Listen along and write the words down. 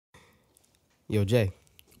Yo, Jay.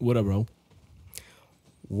 What up, bro?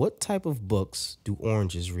 What type of books do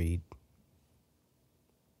oranges read?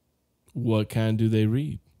 What kind do they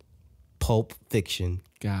read? Pulp fiction.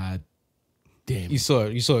 God damn it. You saw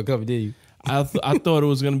it coming, did you? I thought it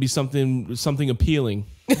was going to be something appealing.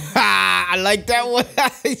 I like that one.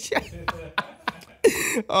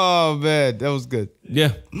 Oh, man. That was good.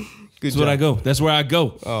 Yeah. That's what I go. That's where I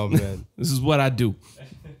go. Oh, man. This is what I do.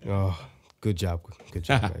 Oh, good job. Good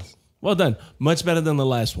job, guys. Well done. Much better than the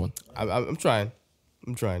last one. I'm trying.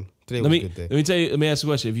 Today was a good day. Let me ask you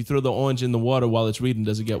a question. If you throw the orange in the water while it's reading,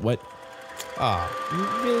 does it get wet?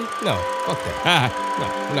 Really? No. Fuck that. No,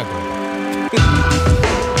 we're not going to that.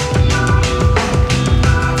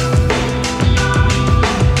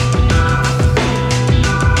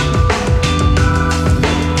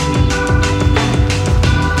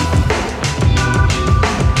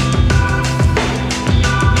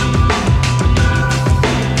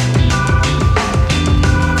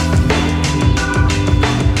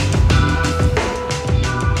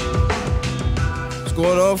 What's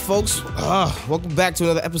going on, folks? Welcome back to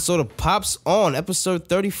another episode of Pops On, episode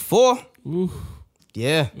 34. Ooh.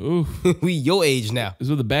 Yeah. Ooh. We your age now. This is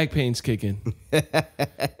where the back pain's kicking.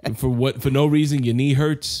 For what? For no reason, your knee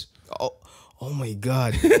hurts. Oh my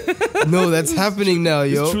God. No, that's happening now,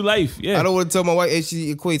 yo. It's true life. Yeah. I don't want to tell my wife, and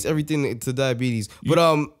she equates everything to diabetes. But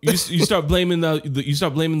you start blaming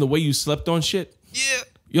the way you slept on shit. Yeah.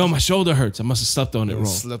 Yo, my shoulder hurts. I must have slept on it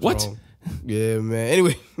wrong. What? Wrong. Yeah, man.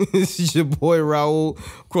 Anyway, this is your boy Raul.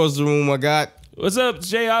 Across the room, I got. What's up,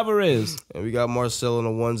 Jay Alvarez? And we got Marcel on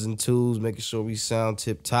the ones and twos, making sure we sound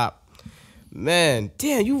tip top. Man,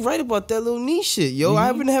 damn, you right about that little knee shit, yo.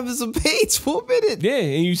 I've been having some pains for a minute. Yeah,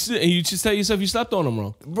 and you just tell yourself you slept on them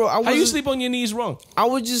wrong. Bro, how you sleep on your knees wrong? I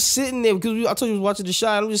was just sitting there because I told you I was watching The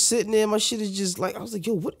Shy. I'm just sitting there. My shit is just like, I was like,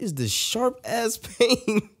 yo, what is this sharp ass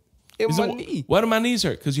pain in my knee? Why do my knees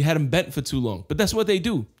hurt? Because you had them bent for too long. But that's what they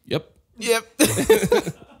do. Yep.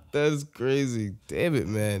 That's crazy. Damn it,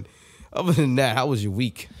 man. Other than that, how was your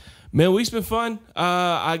week? Man, week's been fun.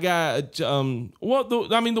 I got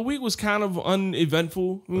the week was kind of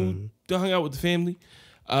uneventful. Hung out with the family,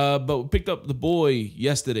 but we picked up the boy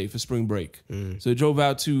yesterday for spring break. So we drove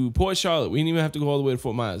out to Port Charlotte. We didn't even have to go all the way to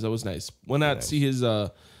Fort Myers. That was nice. Went out to see his.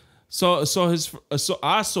 I saw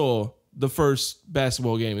the first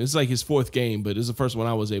basketball game. It's like his fourth game, but it's the first one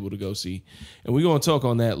I was able to go see, and we're gonna talk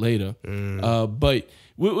on that later. But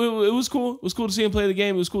it was cool. It was cool to see him play the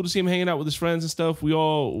game. It was cool to see him hanging out with his friends and stuff. We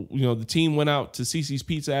all, the team went out to Cece's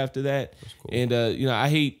Pizza after that. Cool. And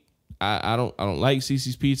I don't like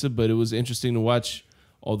Cece's Pizza, but it was interesting to watch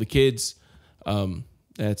all the kids.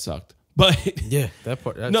 That sucked. But yeah,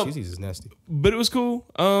 Cece's is nasty. But it was cool.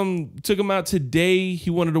 Took him out today. He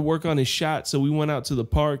wanted to work on his shot, so we went out to the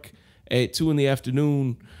park at 2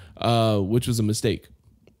 PM, which was a mistake.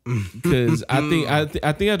 Because I think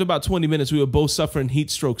after about 20 minutes we were both suffering heat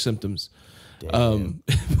stroke symptoms. But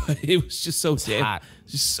it was just so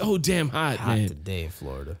damn hot, man. Today in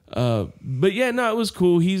Florida. But yeah, no, it was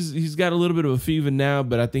cool. He's got a little bit of a fever now,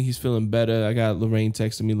 but I think he's feeling better. I got Lorraine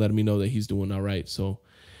texting me, letting me know that he's doing all right. So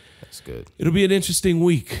that's good. It'll be an interesting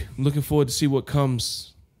week. I'm looking forward to see what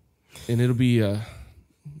comes, and it'll be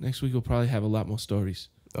next week. We'll probably have a lot more stories.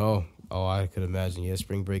 Oh, I could imagine. Yeah,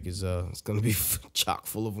 spring break is it's gonna be chock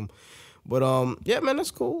full of them. But yeah, man,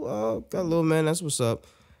 that's cool. Got a little man. That's what's up.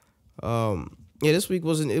 Yeah, this week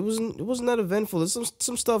wasn't that eventful. There's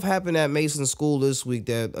some stuff happened at Mason School this week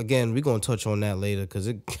that, again, we're gonna touch on that later because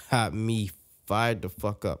it got me fired the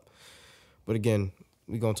fuck up. But again,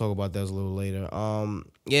 we're gonna talk about that a little later.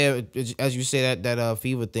 Yeah, as you say that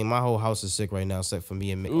fever thing, my whole house is sick right now, except for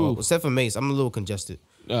me and except for Mace. I'm a little congested,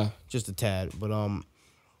 just a tad, but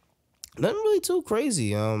nothing really too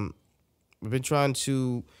crazy. We've been trying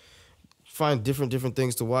to find different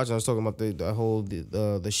things to watch. I was talking about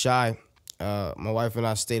the Shy. My wife and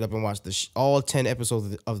I stayed up and watched all 10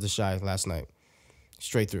 episodes of the Shy last night,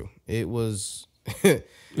 straight through. It was I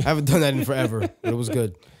haven't done that in forever, but it was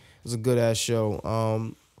good. It was a good ass show.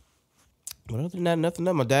 But other than that, nothing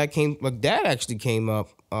else. My dad actually came up.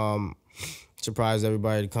 Surprised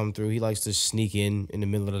everybody to come through. He likes to sneak in the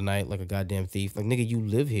middle of the night like a goddamn thief. Like, nigga, you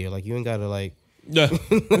live here. Like, you ain't gotta like.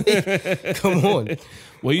 Come on.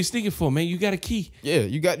 What are you sneaking for, man? You got a key. Yeah,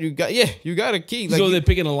 you got a key. Like, so they're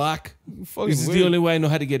picking a lock. This is the only way I know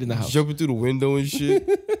how to get in the house. Jumping through the window and shit.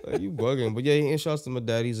 Like, you bugging. But yeah, and shouts to my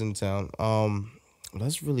dad. He's in town.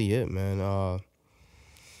 That's really it, man.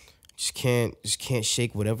 Just can't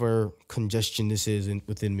shake whatever congestion this is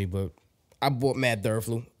within me. But I bought mad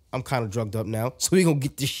Theraflu. I'm kind of drugged up now, so we gonna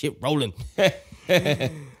get this shit rolling.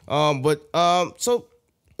 So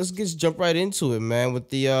let's just jump right into it, man. With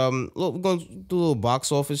the look, we're gonna do a little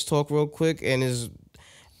box office talk real quick, and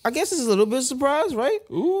I guess it's a little bit of surprise, right?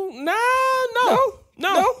 Ooh, no.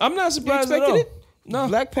 I'm not surprised at all. It? No.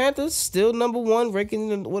 Black Panther still number one,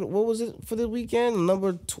 ranking what was it for the weekend?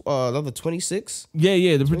 Number 26.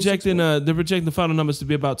 Yeah. They're projecting the final numbers to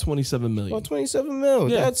be about 27 million. About 27 mil.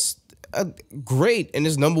 Yeah. That's great, and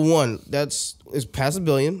it's number one. It's past $1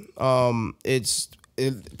 billion.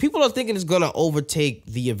 People are thinking it's gonna overtake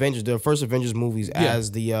the Avengers, the first Avengers movies,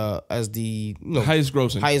 as the highest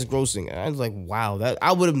grossing. And I was like, wow, that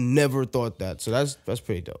I would have never thought that. So that's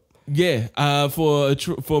pretty dope. Yeah, for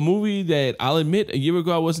a movie that I'll admit a year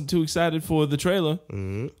ago I wasn't too excited for the trailer.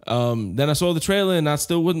 Mm-hmm. Then I saw the trailer and I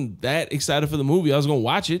still wasn't that excited for the movie. I was gonna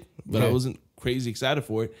watch it, but I wasn't crazy excited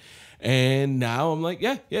for it. And now I'm like,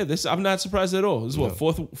 I'm not surprised at all. This is what,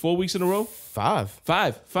 4 weeks in a row? Five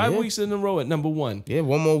weeks in a row at number one. Yeah,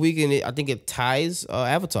 one more week and I think it ties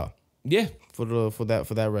Avatar. Yeah. For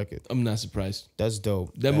that record. I'm not surprised. That's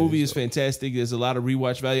dope. That movie is fantastic. There's a lot of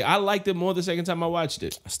rewatch value. I liked it more the second time I watched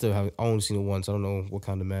it. I only seen it once. I don't know what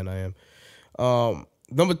kind of man I am.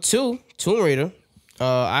 Number 2, Tomb Raider.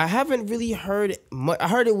 I haven't really heard much. I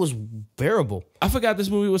heard it was bearable. I forgot this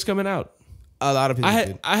movie was coming out. A lot of people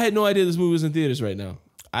did. I had no idea this movie was in theaters right now.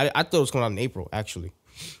 I thought it was coming out in April, actually.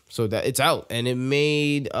 So that it's out. And it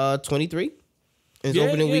made 23 in its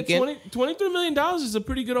opening weekend. $23 million is a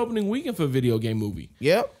pretty good opening weekend for a video game movie.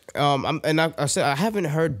 Yeah. I said I haven't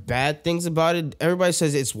heard bad things about it. Everybody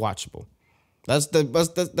says it's watchable. That's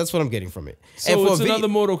what I'm getting from it. So and it's another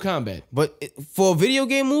Mortal Kombat. But for a video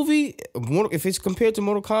game movie, if it's compared to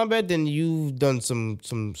Mortal Kombat, then you've done some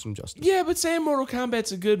justice. Yeah, but saying Mortal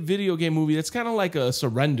Kombat's a good video game movie, that's kind of like a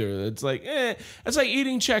surrender. It's like, it's like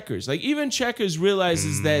eating Checkers. Like even Checkers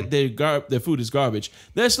realizes that their food is garbage.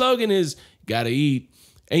 Their slogan is "Gotta eat."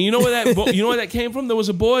 And you know where that came from? There was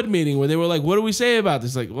a board meeting where they were like, "What do we say about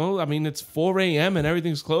this?" Like, well, I mean, it's 4 a.m. and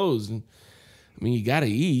everything's closed. And, I mean, you gotta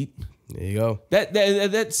eat. There you go.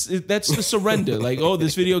 That's the surrender. Like, oh,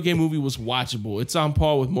 this video game movie was watchable. It's on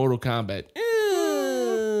par with Mortal Kombat.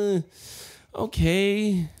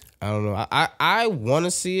 Okay. I don't know. I want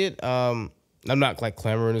to see it. I'm not like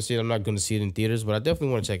clamoring to see it. I'm not going to see it in theaters, but I definitely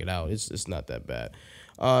want to check it out. It's not that bad.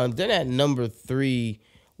 Then at number 3,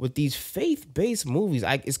 with these faith-based movies,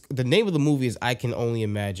 the name of the movie is I Can Only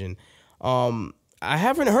Imagine. I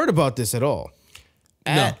haven't heard about this at all.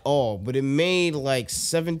 At all, but it made like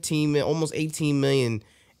 17 million, almost 18 million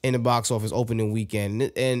in the box office opening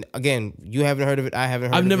weekend. And again, you haven't heard of it. I haven't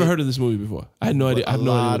heard of it. I've never heard of this movie before. I had no idea. A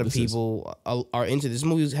lot of people are into this. This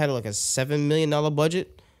movie had like a $7 million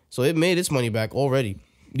budget, so it made its money back already.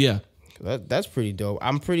 Yeah. That's pretty dope.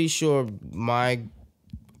 I'm pretty sure my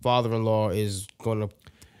father-in-law is going to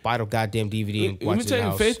buy the goddamn DVD and watch it in the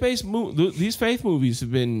house. These faith movies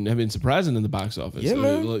have been surprising in the box office. Yeah,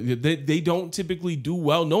 man. They don't typically do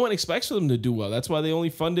well. No one expects for them to do well. That's why they only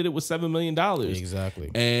funded it with $7 million. Exactly.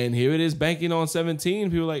 And here it is banking on 17.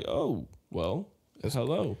 People are like, oh, well,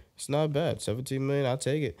 hello. It's not bad. 17 million, I'll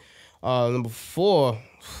take it. Number 4,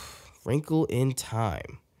 Wrinkle in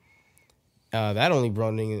Time. That only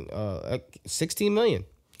brought in 16 million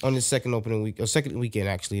on the second weekend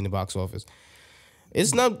actually in the box office.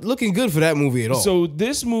 It's not looking good for that movie at all. So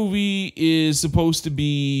this movie is supposed to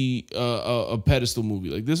be a pedestal movie.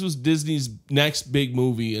 Like this was Disney's next big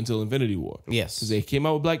movie until Infinity War. Yes, because they came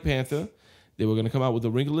out with Black Panther. They were going to come out with A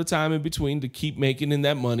Wrinkle of Time in between to keep making in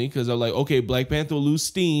that money. Because they're like, okay, Black Panther will lose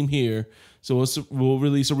steam here, so we'll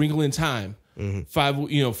release A Wrinkle in Time.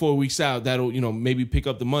 Mm-hmm. 4 weeks out, that'll maybe pick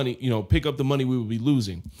up the money. Pick up the money we would be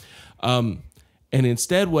losing. And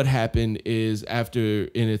instead what happened is in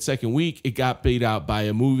its second week, it got beat out by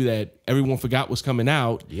a movie that everyone forgot was coming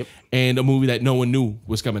out. Yep. And a movie that no one knew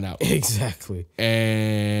was coming out. Exactly.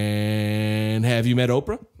 And have you met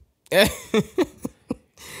Oprah?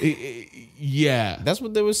 Yeah. That's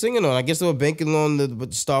what they were singing on. I guess they were banking on the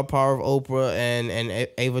star power of Oprah and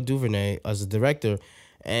Ava DuVernay as a director.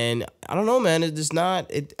 And I don't know, man. It's just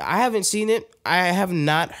not. I haven't seen it. I have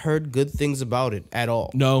not heard good things about it at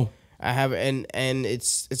all. No. I have, and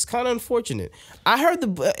it's kind of unfortunate. I heard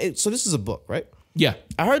so this is a book, right? Yeah.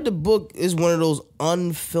 I heard the book is one of those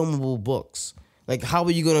unfilmable books. Like, how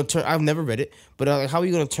are you going to turn, I've never read it, but how are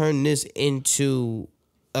you going to turn this into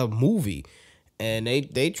a movie? And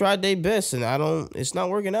they tried their best, and it's not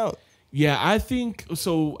working out. Yeah, I think,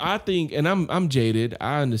 and I'm jaded.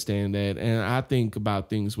 I understand that, and I think about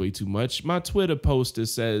things way too much. My Twitter poster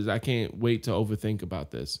says I can't wait to overthink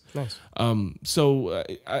about this. Nice.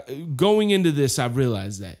 Going into this, I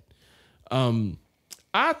realized that.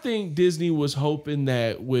 I think Disney was hoping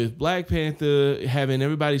that with Black Panther having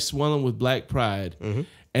everybody swelling with Black pride,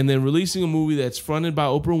 and then releasing a movie that's fronted by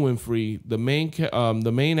Oprah Winfrey. The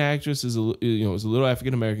main actress is a little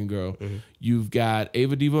African American girl. Mm-hmm. You've got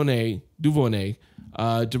Ava DuVernay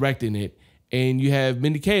directing it, and you have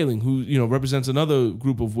Mindy Kaling, who represents another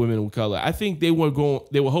group of women of color. I think they were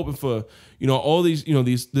hoping for all these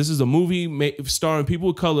this is a movie starring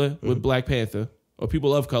people of color with Black Panther, or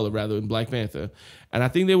people of color rather, in Black Panther, and I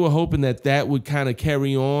think they were hoping that would kind of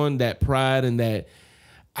carry on that pride and that.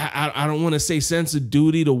 I don't want to say sense of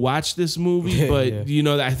duty to watch this movie, but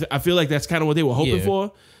I feel like that's kind of what they were hoping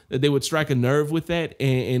for, that they would strike a nerve with that,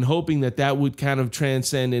 and hoping that would kind of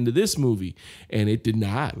transcend into this movie, and it did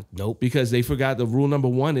not. Nope. Because they forgot the rule number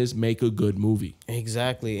one is make a good movie.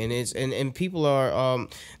 Exactly, and it's and people are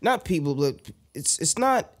not people, but it's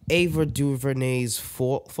not Ava DuVernay's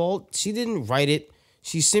fault. She didn't write it.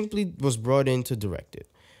 She simply was brought in to direct it.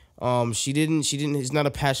 She didn't. It's not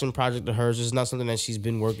a passion project of hers. It's not something that she's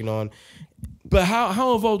been working on. But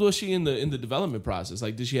how involved was she in the development process?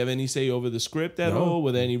 Like, did she have any say over the script at all?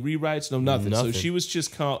 Were there any rewrites? No, nothing. So she was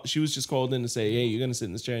just called in to say, "Hey, you're gonna sit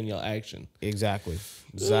in this chair and yell action." Exactly.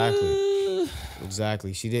 She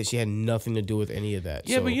did. She had nothing to do with any of that.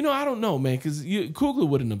 Yeah, so. But I don't know, man, because Coogler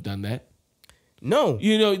wouldn't have done that. No.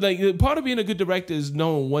 Like part of being a good director is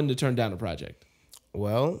knowing when to turn down a project.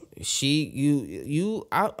 Well,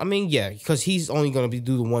 I mean, yeah, because he's only gonna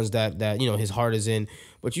do the ones that his heart is in.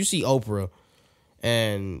 But you see Oprah,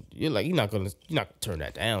 and you're not gonna turn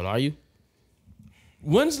that down, are you?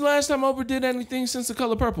 When's the last time Oprah did anything since The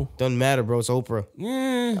Color Purple? Doesn't matter, bro. It's Oprah.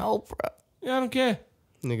 Yeah, Oprah. Yeah, I don't care.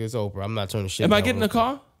 Nigga, it's Oprah. I'm not turning shit. Am I getting a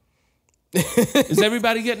car? Is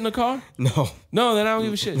everybody getting a car? No, then I don't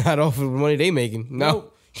give a shit. Not off of the money they making. No.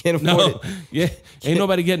 Nope. Can't afford it. Yeah, ain't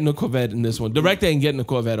nobody getting a Corvette in this one. Director ain't getting a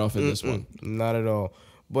Corvette off in this one. Not at all.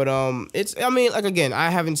 But again, I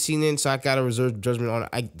haven't seen it, so I got to reserve judgment on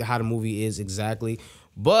how the movie is exactly.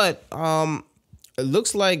 But it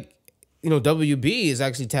looks like WB is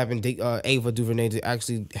actually tapping Ava DuVernay to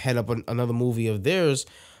actually head up another movie of theirs,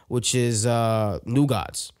 which is New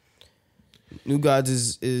Gods. New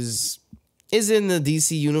Gods is in the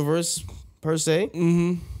DC universe per se,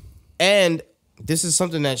 and this is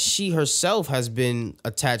something that she herself has been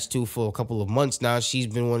attached to for a couple of months now. She's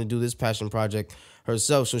been wanting to do this passion project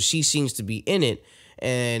herself, so she seems to be in it.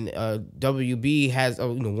 And WB has,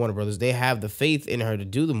 Warner Brothers, they have the faith in her to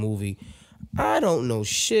do the movie. I don't know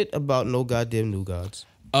shit about no goddamn New Gods.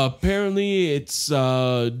 Apparently, it's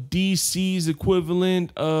DC's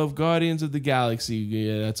equivalent of Guardians of the Galaxy.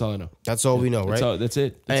 Yeah, that's all I know. That's all we know, right? That's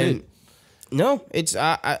it. That's it. No, it's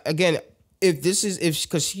again.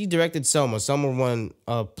 Because she directed Selma won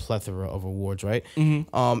a plethora of awards, right?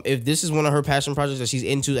 Mm-hmm. If this is one of her passion projects that she's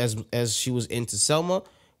into as she was into Selma,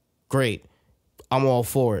 great. I'm all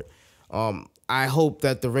for it. I hope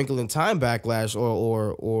that the Wrinkle in Time backlash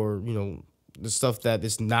or the stuff that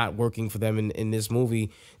is not working for them in this movie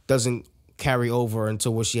doesn't carry over into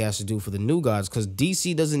what she has to do for the New Gods, because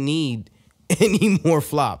DC doesn't need any more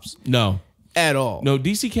flops. No. At all. No,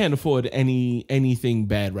 DC can't afford anything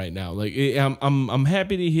bad right now. Like, I'm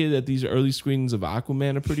happy to hear that these early screenings of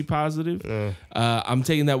Aquaman are pretty positive. I'm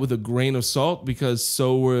taking that with a grain of salt, because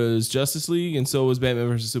so was Justice League and so was Batman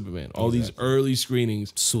vs Superman. All these early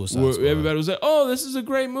screenings, Suicide Squad. Everybody was like, "Oh, this is a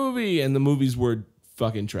great movie," and the movies were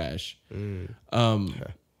fucking trash. I don't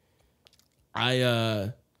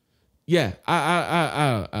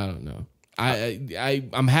know.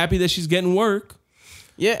 I'm happy that she's getting work.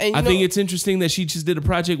 Yeah, and I think it's interesting that she just did a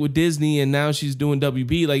project with Disney and now she's doing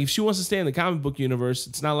WB. Like, if she wants to stay in the comic book universe,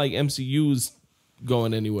 it's not like MCU's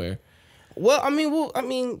going anywhere. Well, I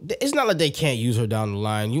mean, it's not like they can't use her down the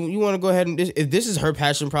line. You want to go ahead and, if this is her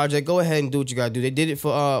passion project, go ahead and do what you gotta do. They did it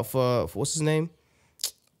for what's his name,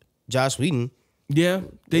 Joss Whedon. Yeah,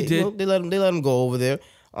 they did. They let him go over there.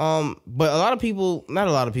 But a lot of people, not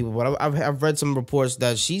a lot of people, but I've read some reports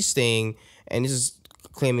that she's staying, and this is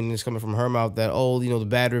claiming this coming from her mouth, that the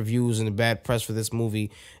bad reviews and the bad press for this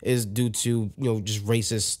movie is due to just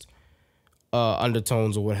racist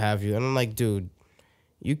undertones or what have you. And I'm like, dude,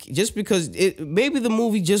 you just because maybe the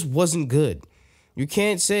movie just wasn't good, you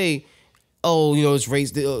can't say, oh, it's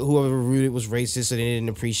racist. Whoever reviewed it was racist, so they didn't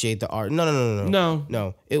appreciate the art.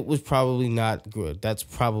 No. It was probably not good. That's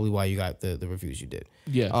probably why you got the reviews you did.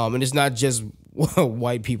 Yeah. And it's not just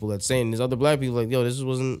white people that's saying. There's other black people like, yo, this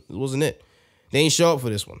wasn't it. They ain't show up for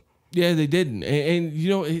this one. Yeah, they didn't. And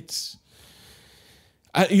it's,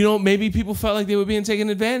 maybe people felt like they were being taken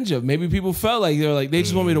advantage of. Maybe people felt like they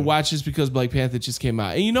just want me to watch this because Black Panther just came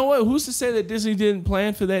out. And you know what? Who's to say that Disney didn't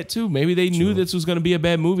plan for that too? Maybe they knew this was going to be a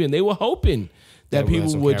bad movie and they were hoping that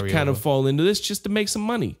people would kind of fall into this just to make some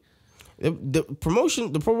money. The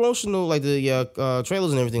promotional, like the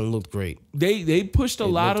trailers and everything looked great. They pushed a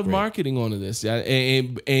lot of great. marketing onto this,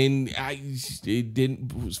 and it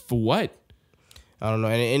didn't for what? I don't know,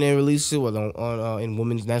 and they released it on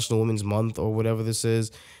in National Women's Month or whatever this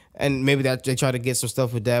is, and maybe that they tried to get some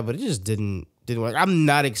stuff with that, but it just didn't work. I'm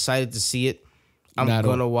not excited to see it. I'm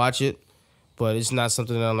gonna watch it, but it's not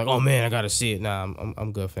something that I'm like, oh man, I gotta see it. Nah,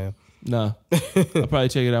 I'm good, fam. Nah, I'll probably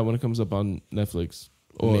check it out when it comes up on Netflix.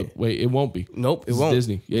 Or wait, it won't be. Nope, it won't.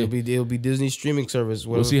 Disney. Yeah, it'll be Disney streaming service.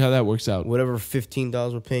 We'll see how that works out. Whatever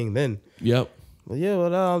 $15 we're paying then. Yep. But yeah,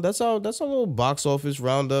 but that's our little box office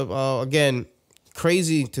roundup. Again,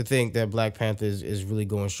 crazy to think that Black Panther is really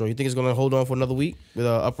going strong. You think it's gonna hold on for another week with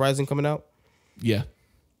Uprising coming out? Yeah,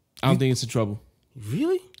 I don't think it's in trouble.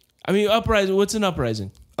 Really? I mean, Uprising. What's an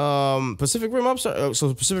Uprising? Pacific Rim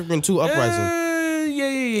so Pacific Rim 2 Uprising.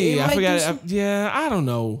 Yeah. I forgot. I don't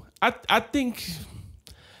know. I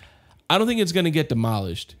don't think it's gonna get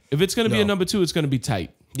demolished. If it's gonna be a number 2, it's gonna be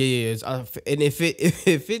tight. Yeah. And if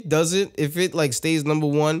it doesn't, if it like stays number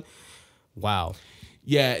 1, wow.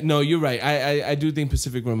 Yeah, no, you're right. I do think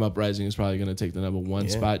Pacific Rim Uprising is probably gonna take the number 1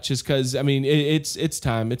 spot, just because I mean it's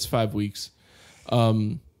time. It's 5 weeks.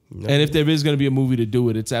 And if there is gonna be a movie to do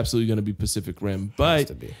it, it's absolutely gonna be Pacific Rim.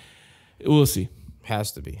 But we'll see.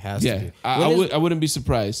 Has to be. I wouldn't be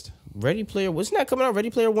surprised. Ready Player, wasn't that coming out? Ready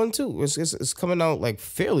Player 1 too. It's coming out like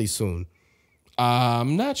fairly soon.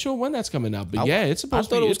 I'm not sure when that's coming out, but it's supposed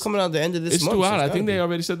to be. I thought it was coming out the end of this month. It's due out. I think they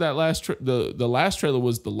already said that the last trailer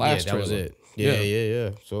was the last trailer. That was it.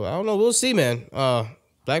 Yeah. So I don't know. We'll see, man.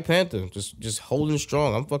 Black Panther just holding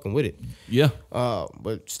strong. I'm fucking with it. Yeah.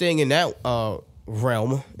 But staying in that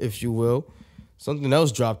realm, if you will, something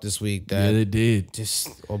else dropped this week. That it did. Just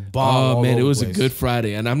a bomb. Oh man, it was a good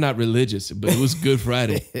Friday, and I'm not religious, but it was Good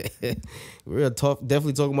Friday. We're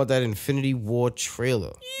definitely talking about that Infinity War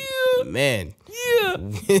trailer. Yeah, man. Yeah.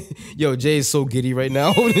 Yo, Jay is so giddy right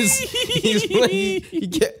now. Go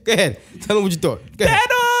ahead. Tell him what you thought.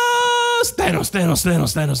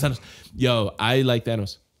 Thanos. Yo, I like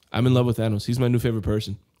Thanos. I'm in love with Thanos. He's my new favorite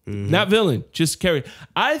person. Mm-hmm. Not villain, just character.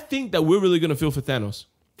 I think that we're really gonna feel for Thanos.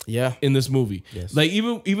 Yeah, in this movie, yes. Like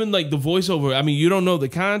even like the voiceover. I mean, you don't know the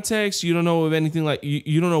context. You don't know of anything. Like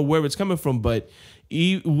you don't know where it's coming from. But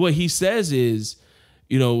what he says is,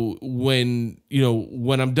 when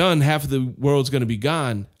I'm done, half of the world's gonna be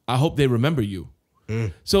gone. I hope they remember you.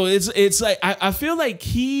 So it's like I feel like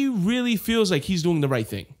he really feels like he's doing the right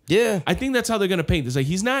thing. Yeah, I think that's how they're gonna paint this. Like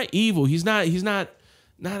he's not evil. He's not.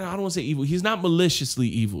 I don't want to say evil. He's not maliciously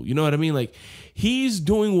evil. You know what I mean? Like he's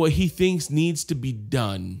doing what he thinks needs to be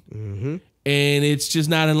done, and it's just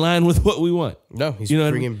not in line with what we want. No, he's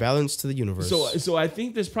bringing balance to the universe. So I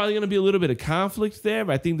think there's probably going to be a little bit of conflict there.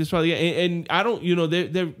 But I think there's probably and I don't.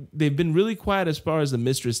 They've been really quiet as far as the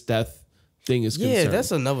Mistress Death thing is concerned. Yeah,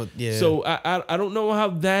 that's another. Yeah. So I don't know how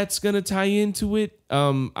that's going to tie into it.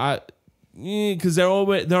 Because they're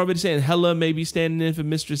already saying Hela may be standing in for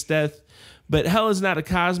Mistress Death. But Hela's not a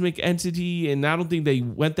cosmic entity, and I don't think they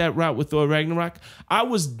went that route with Thor Ragnarok. I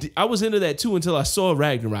was into that too until I saw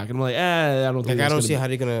Ragnarok, and I'm like, I don't think. I don't see how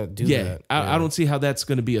they're gonna do that. I don't see how that's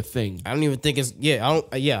gonna be a thing. I don't even think it's. I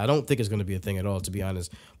don't think it's gonna be a thing at all, to be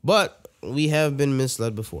honest. But we have been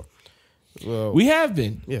misled before. Well, we have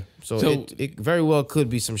been. Yeah. So it very well could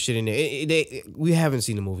be some shit in there. We haven't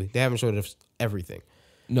seen the movie. They haven't showed us everything.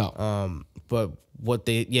 No. But what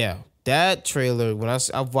that trailer, when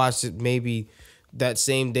I've watched it maybe that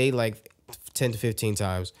same day like 10 to 15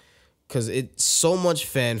 times, because it's so much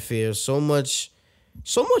fanfare, so much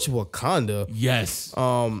Wakanda. Yes.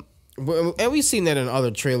 And we've seen that in other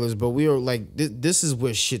trailers, but we were like, this is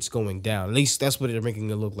where shit's going down. At least that's what they're making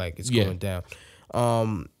it look like. It's going down.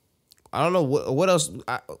 I don't know what else.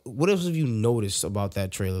 What else have you noticed about that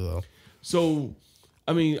trailer though? So,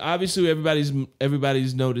 I mean, obviously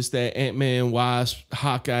everybody's noticed that Ant-Man, Wasp,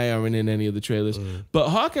 Hawkeye aren't in any of the trailers, but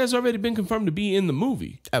Hawkeye's already been confirmed to be in the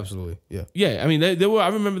movie. Absolutely, yeah. Yeah, I mean, they were. I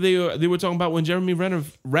remember they were talking about when Jeremy Renner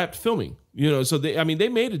wrapped filming. So they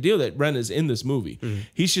made a deal that Renner's in this movie.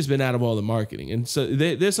 He's just been out of all the marketing, and so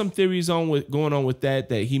there's some theories going on with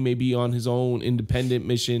that he may be on his own independent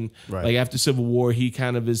mission. Right. Like after Civil War, he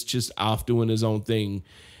kind of is just off doing his own thing.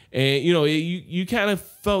 And, you kind of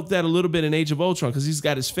felt that a little bit in Age of Ultron because he's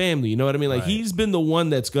got his family. You know what I mean? Like, he's been the one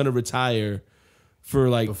that's going to retire for,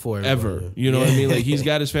 like, ever. You know what I mean? Like, he's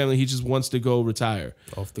got his family. He just wants to go retire.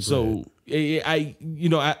 Off the grid. So,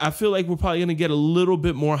 I feel like we're probably going to get a little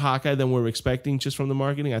bit more Hawkeye than we're expecting just from the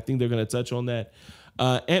marketing. I think they're going to touch on that.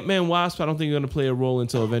 Ant-Man Wasp, I don't think they're going to play a role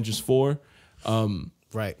until Avengers 4.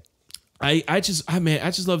 Right. I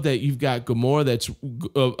just love that you've got Gamora. That's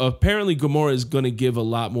apparently Gamora is going to give a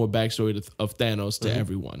lot more backstory of Thanos to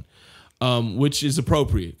everyone, which is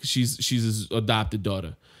appropriate because she's his adopted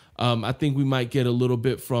daughter. I think we might get a little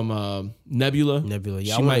bit from Nebula.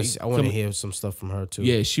 Yeah, I want to hear some stuff from her too.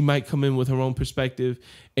 Yeah, she might come in with her own perspective.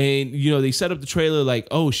 And they set up the trailer like,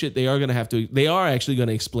 oh shit, they are actually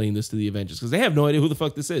gonna explain this to the Avengers because they have no idea who the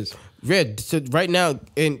fuck this is. Red, so right now,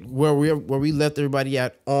 in where we left everybody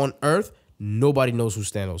at on Earth, nobody knows who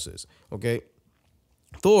Thanos is. Okay,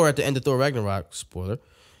 Thor at the end of Thor Ragnarok, spoiler,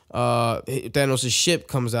 Thanos' ship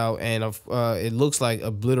comes out and it looks like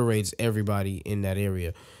obliterates everybody in that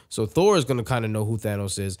area. So Thor is gonna kind of know who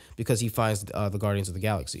Thanos is because he finds the Guardians of the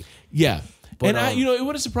Galaxy. Yeah. But, and it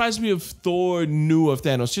would have surprised me if Thor knew of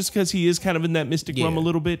Thanos just because he is kind of in that mystic realm a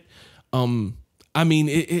little bit. I mean,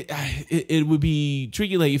 it would be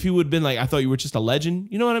tricky. Like if he would have been like, I thought you were just a legend.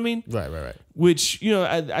 You know what I mean? Right. Which,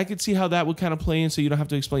 I could see how that would kind of play in so you don't have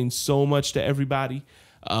to explain so much to everybody.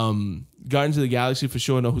 Guardians of the Galaxy for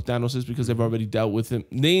sure know who Thanos is because they've already dealt with him.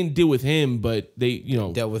 They didn't deal with him, but they,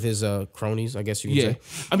 dealt with his cronies, I guess you could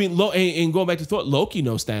say. I mean, and going back to Thor, Loki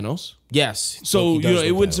knows Thanos. Yes. So,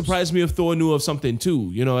 it wouldn't surprise me if Thor knew of something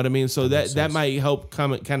too. You know what I mean? So that might help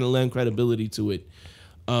kind of lend credibility to it.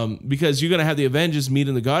 Because you're going to have the Avengers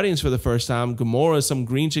meeting the Guardians for the first time. Gamora, some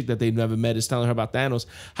green chick that they've never met, is telling her about Thanos.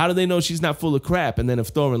 How do they know she's not full of crap? And then if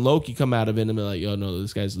Thor and Loki come out of it and they're like, yo, no,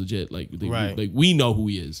 this guy's legit. Like we know who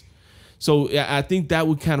he is. So I think that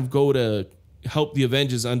would kind of go to help the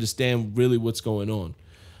Avengers understand really what's going on.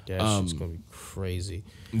 Yeah, it's going to be crazy.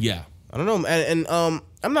 Yeah. I don't know, and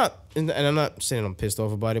I'm not saying I'm pissed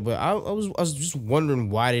off about it, but I was just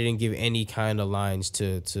wondering why they didn't give any kind of lines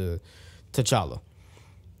to T'Challa.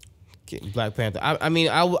 Black Panther. I mean,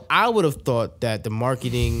 I would have thought that the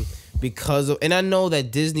marketing, because of, and I know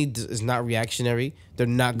that Disney is not reactionary. They're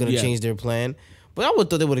not going to change their plan. But I would have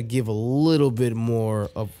thought they would have give a little bit more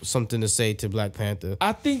of something to say to Black Panther.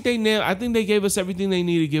 I think they gave us everything they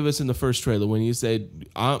needed to give us in the first trailer when you said,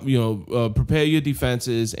 prepare your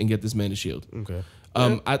defenses and get this man a shield. Okay.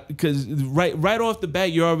 Because right off the bat,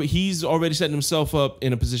 he's already setting himself up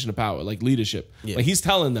in a position of power, like leadership. Yeah. Like he's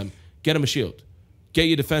telling them, get him a shield. Get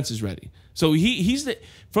your defenses ready. So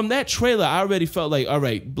from that trailer, I already felt like, all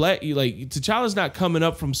right, T'Challa's not coming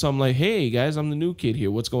up from some like, hey guys, I'm the new kid here.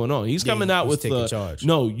 What's going on? He's coming out with charge.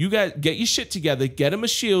 No, you guys get your shit together, get him a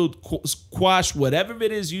shield, squash whatever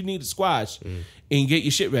it is you need to squash, and get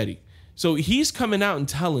your shit ready. So he's coming out and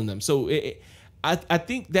telling them. So I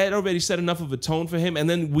think that already set enough of a tone for him. And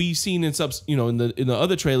then we've seen in the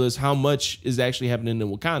other trailers how much is actually happening in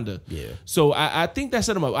Wakanda. Yeah. So I think that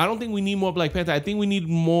set him up. I don't think we need more Black Panther. I think we need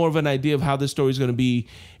more of an idea of how this story is going to be.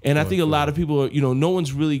 And I think a lot of people are, no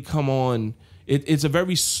one's really come on. It's a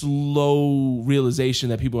very slow realization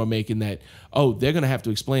that people are making that, they're going to have to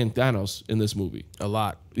explain Thanos in this movie. A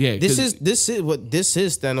lot. Yeah. This is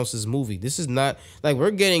Thanos' movie. This is not like we're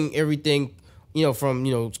getting everything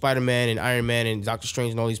from, Spider-Man and Iron Man and Doctor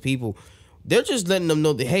Strange and all these people. They're just letting them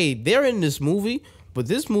know that, hey, they're in this movie, but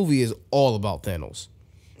this movie is all about Thanos.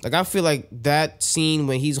 Like, I feel like that scene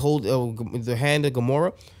when he's holding the hand of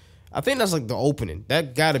Gamora, I think that's like the opening.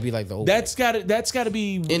 That got to be like the opening. That's got to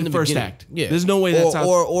be in the first act. Yeah. There's no way that's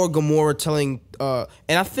or Gamora telling and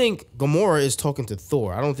I think Gamora is talking to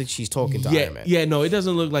Thor. I don't think she's talking to Iron Man. Yeah, no, it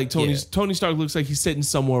doesn't look like Tony Stark looks like he's sitting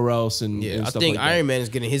somewhere else and I stuff think like Iron Man is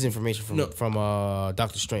getting his information from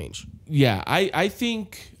Doctor Strange. Yeah, I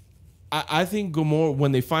think Gamora,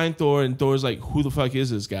 when they find Thor and Thor's like, who the fuck is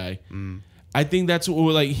this guy? I think that's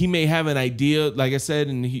what, like, he may have an idea, like I said,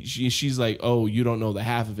 and she's like, oh, you don't know the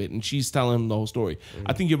half of it, and she's telling him the whole story.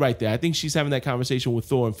 I think you're right there. I think she's having that conversation with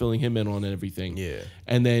Thor and filling him in on everything. Yeah.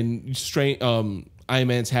 And then Iron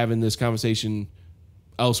Man's having this conversation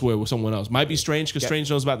elsewhere with someone else. Might be Strange because Strange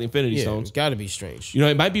knows about the Infinity Stones. It's got to be Strange.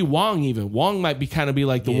 It might be Wong even. Wong might be kind of be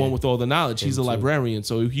like the one with all the knowledge. He's a librarian,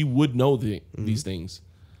 so he would know these things.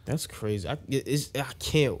 That's crazy. I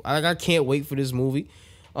can't wait for this movie.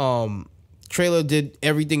 Trailer did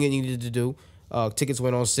everything it needed to do. Tickets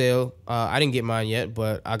went on sale. I didn't get mine yet,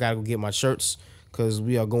 but I gotta go get my shirts because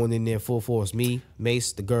we are going in there full force. Me,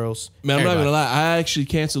 Mace, the girls. Man, I'm not gonna lie. I actually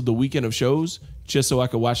canceled the weekend of shows just so I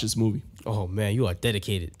could watch this movie. Oh man, you are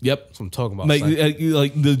dedicated. Yep, that's what I'm talking about.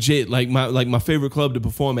 Like legit. Like my favorite club to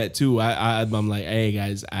perform at too. I'm like, hey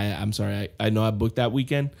guys, I'm sorry. I know I booked that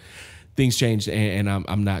weekend. Things changed, and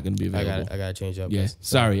I'm not going to be available. I gotta change up. Yeah,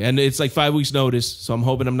 sorry. And it's like 5 weeks notice, so I'm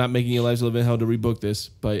hoping I'm not making your lives live in hell to rebook this,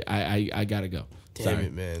 but I gotta go. Damn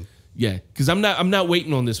it, man. Yeah, because I'm not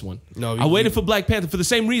waiting on this one. No, I waited for Black Panther for the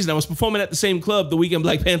same reason. I was performing at the same club the weekend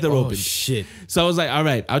Black Panther opened. Shit. So I was like, all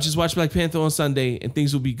right, I'll just watch Black Panther on Sunday and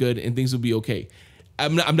things will be good and things will be okay.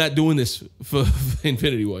 I'm not doing this for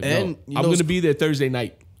Infinity War. And no. I'm going to be there Thursday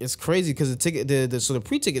night. It's crazy because the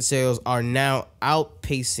pre-ticket sales are now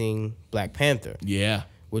outpacing Black Panther. Yeah.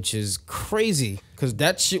 Which is crazy because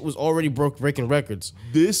that shit was already breaking records.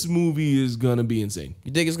 This movie is gonna be insane.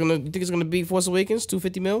 You think it's gonna beat Force Awakens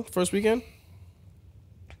 250 mil first weekend?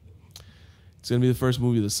 It's gonna be the first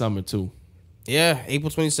movie of the summer too. Yeah, April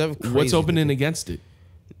 27th. What's opening against it?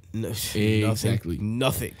 Exactly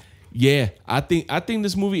nothing. Yeah, I think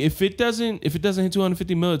this movie, if it doesn't hit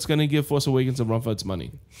 250 mil, it's gonna give Force Awakens a run for its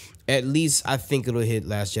money. At least I think it'll hit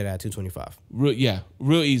Last Jedi at 225.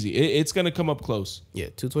 Real easy. It's gonna come up close. Yeah,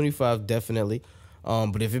 225 definitely.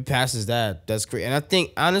 But if it passes that, that's great. And I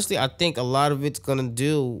think honestly, a lot of it's gonna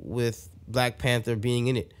deal with Black Panther being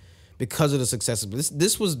in it because of the success of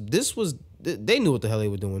this was they knew what the hell they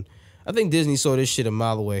were doing. I think Disney saw this shit a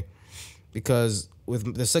mile away because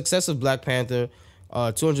with the success of Black Panther.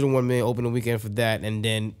 201 million opening weekend for that, and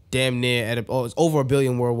then damn near it's over $1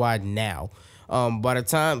 billion worldwide now. By the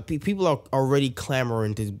time people are already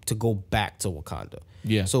clamoring to go back to Wakanda.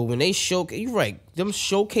 Yeah. So when they you're right, them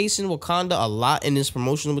showcasing Wakanda a lot in this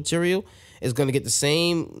promotional material is gonna get the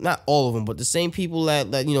same, not all of them, but the same people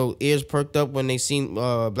that ears perked up when they seen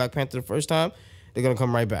Black Panther the first time. They're gonna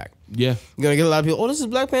come right back. Yeah. You're gonna get a lot of people. Oh, this is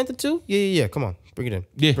Black Panther too? Yeah. Come on, bring it in.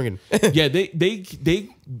 Yeah. Bring it in. Yeah.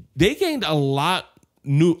 They gained a lot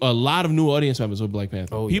of new audience members with Black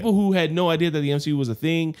Panther. People who had no idea that the MCU was a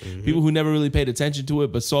thing. Mm-hmm. People who never really paid attention to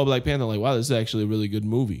it, but saw Black Panther like, wow, this is actually a really good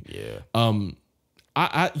movie. Yeah.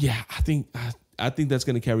 I think that's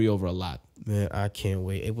gonna carry over a lot. Man, I can't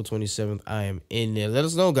wait. April 27th, I am in there. Let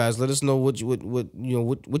us know, guys. Let us know what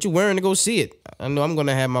you're wearing to go see it. I know I'm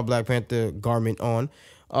gonna have my Black Panther garment on.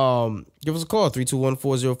 Give us a call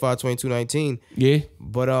 321-405-2219. Yeah.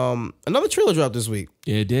 But another trailer dropped this week.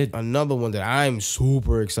 Yeah, it did. Another one that I'm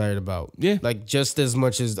super excited about. Yeah. Like just as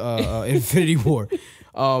much as Infinity War.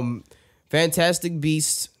 Fantastic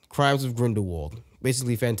Beasts: Crimes of Grindelwald.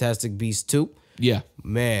 Basically Fantastic Beasts 2. Yeah.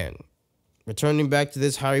 Man. Returning back to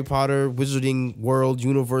this Harry Potter wizarding world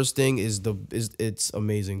universe thing it's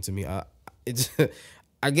amazing to me. I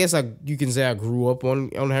guess you can say I grew up on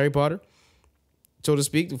Harry Potter, so to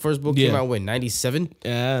speak. The first book came out when 97.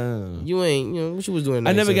 You ain't what you was doing.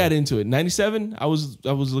 I never got into it. 97. I was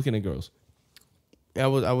looking at girls. I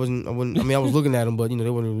was looking at them, but they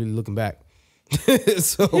weren't really looking back.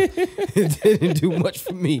 So it didn't do much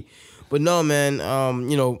for me. But no, man.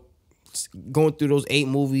 Going through those 8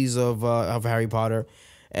 movies of Harry Potter,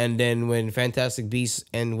 and then when Fantastic Beasts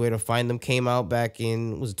and Where to Find Them came out back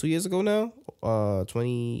in, was it 2 years ago now?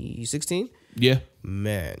 2016. Yeah,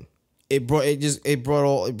 man, it brought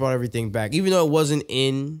everything back. Even though it wasn't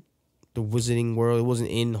in the Wizarding world, it wasn't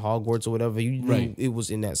in Hogwarts or whatever. You knew it was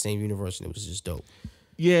in that same universe, and it was just dope.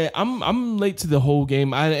 Yeah, I'm late to the whole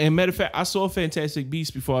game. And matter of fact, I saw Fantastic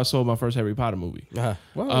Beasts before I saw my first Harry Potter movie. Well,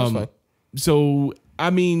 that's fine. So I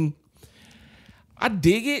mean, I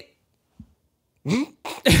dig it.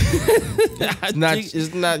 It's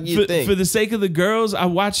not your thing. For the sake of the girls, I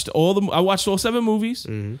watched all 7 movies.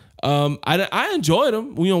 Mm-hmm. I enjoyed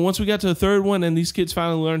them. Once we got to the third one and these kids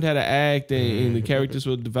finally learned how to act and the characters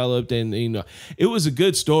were developed and it was a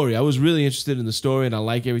good story. I was really interested in the story and I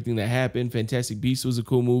like everything that happened. Fantastic Beasts was a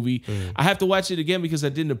cool movie. I have to watch it again because I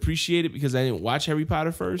didn't appreciate it because I didn't watch Harry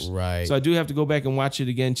Potter first. Right. So I do have to go back and watch it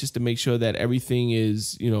again just to make sure that everything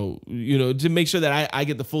is to make sure that I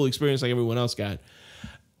get the full experience like everyone else got.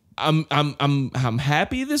 I'm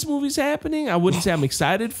happy this movie's happening. I wouldn't say I'm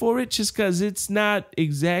excited for it just because it's not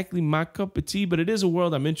exactly my cup of tea, but it is a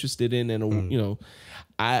world I'm interested in, and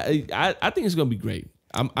I think it's gonna be great.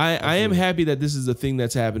 I am happy that this is a thing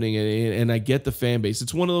that's happening, and I get the fan base.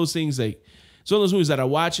 It's one of those things it's one of those movies that I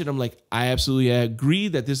watch it. I'm like, I absolutely agree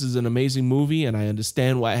that this is an amazing movie, and I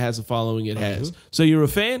understand why it has the following it has. So you're a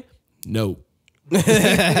fan? No.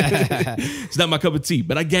 It's not my cup of tea,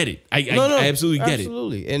 but I get it. I absolutely get it.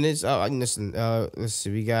 Absolutely. And it's listen, let's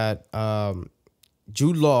see, we got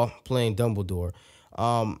Jude Law playing Dumbledore.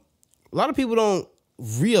 A lot of people don't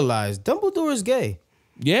realize Dumbledore is gay.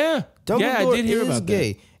 Yeah. Dumbledore I did hear about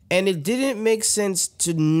gay. that. And it didn't make sense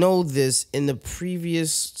to know this in the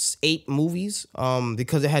previous 8 movies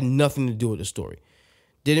because it had nothing to do with the story.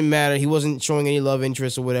 Didn't matter. He wasn't showing any love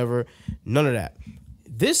interest or whatever. None of that.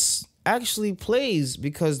 This actually plays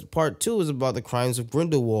because part 2 is about the crimes of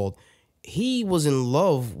Grindelwald. He was in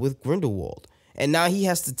love with Grindelwald, and now he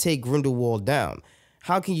has to take Grindelwald down.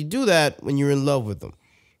 How can you do that when you're in love with him?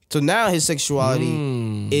 So now his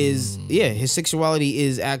sexuality his sexuality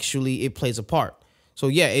is actually, it plays a part. So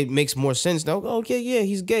yeah, it makes more sense now. Oh, okay, yeah,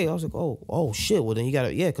 he's gay. I was like, oh shit. Well then he got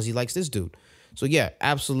because he likes this dude. So yeah,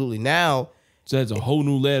 absolutely. Now, so that's a whole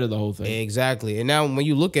new layer to the whole thing. Exactly. And now when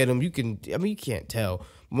you look at him, you can't tell.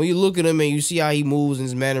 When you look at him and you see how he moves and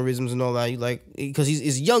his mannerisms and all that, you like, because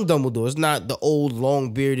he's young Dumbledore. It's not the old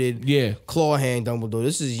long bearded claw hand Dumbledore.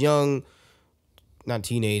 This is young, not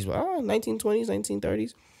teenage, but 1920s,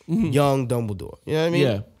 1930s, young Dumbledore. You know what I mean?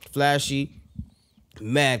 Yeah. Flashy,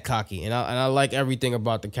 mad cocky, and I like everything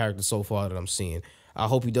about the character so far that I'm seeing. I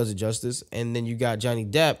hope he does it justice. And then you got Johnny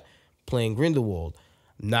Depp playing Grindelwald.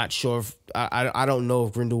 Not sure if I don't know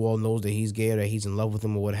if Grindelwald knows that he's gay or that he's in love with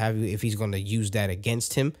him or what have you. If he's going to use that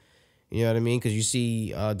against him, you know what I mean? Because you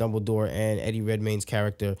see Dumbledore and Eddie Redmayne's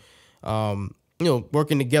character,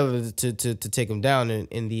 working together to take him down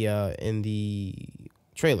in the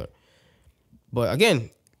trailer. But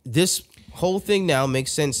again, this whole thing now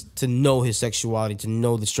makes sense to know his sexuality, to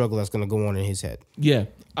know the struggle that's going to go on in his head. Yeah.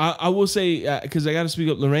 I will say, because I got to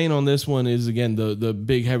speak up, Lorraine on this one is, again, the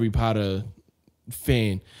big Harry Potter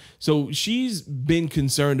fan. So she's been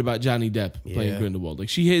concerned about Johnny Depp playing Grindelwald. Like,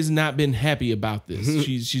 she has not been happy about this.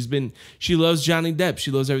 She loves Johnny Depp.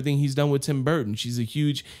 She loves everything he's done with Tim Burton. She's a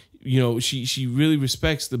huge, she really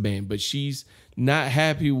respects the man, but she's not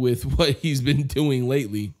happy with what he's been doing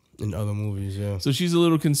lately in other movies. Yeah. So she's a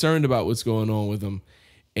little concerned about what's going on with him.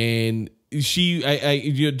 And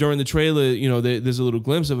during the trailer, there's a little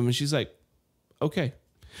glimpse of him, and she's like, okay.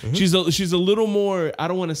 Mm-hmm. She's a little more, I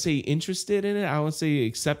don't want to say interested in it. I want to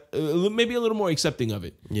say maybe a little more accepting of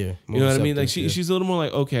it. Yeah. You know what I mean? Like she's a little more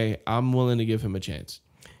like, okay, I'm willing to give him a chance.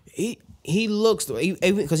 He looks,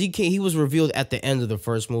 because he was revealed at the end of the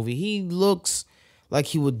first movie. He looks like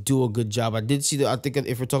he would do a good job. I did see I think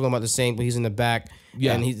if we're talking about the same, but he's in the back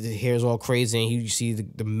and the hair's all crazy and you see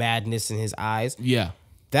the madness in his eyes. Yeah.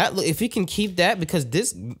 If he can keep that, because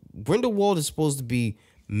this Grindelwald is supposed to be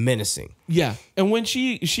menacing. Yeah. And when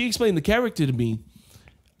she explained the character to me,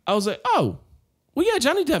 I was like, oh, well, yeah,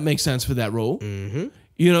 Johnny Depp makes sense for that role. Mm-hmm.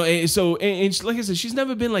 And like I said, she's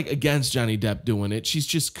never been like against Johnny Depp doing it. She's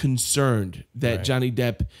just concerned that Johnny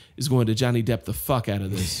Depp is going to Johnny Depp the fuck out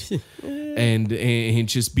of this and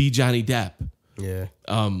just be Johnny Depp. Yeah.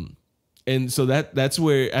 And so that's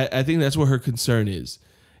where I think that's where her concern is.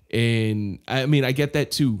 And I mean, I get that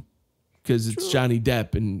too. Because it's Johnny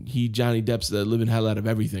Depp, and Johnny Depp's the living hell out of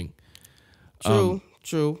everything. True.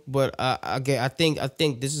 But I think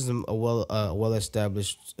this is a well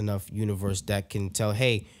established enough universe that can tell,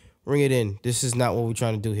 hey, bring it in. This is not what we're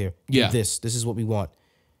trying to do here. Do this. This is what we want.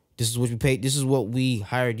 This is what we paid. This is what we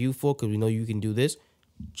hired you for, because we know you can do this.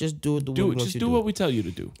 Just do it the way we want you to do it. Just do what we tell you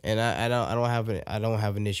to do. And I don't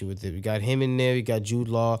have an issue with it. We got him in there. We got Jude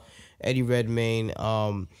Law, Eddie Redmayne.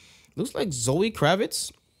 Looks like Zoe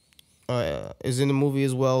Kravitz is in the movie,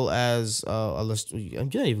 as well as you're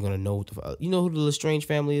not even gonna know. You know who the Lestrange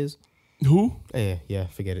family is? Who? Yeah,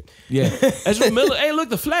 forget it. Yeah, Ezra Miller. Hey, look,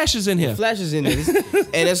 the Flash is in here. The Flash is in there,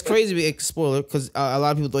 and it's crazy. Spoiler, because a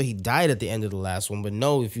lot of people thought he died at the end of the last one, but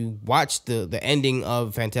no. If you watch the ending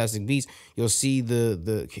of Fantastic Beasts, you'll see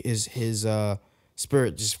his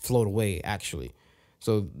spirit just float away. Actually,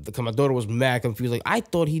 so my daughter was mad confused. Like, I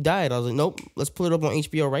thought he died. I was like, nope. Let's pull it up on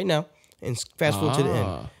HBO right now and fast forward to the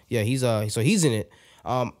end. Yeah, he's in it.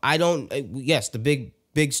 Yes, the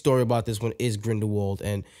big story about this one is Grindelwald,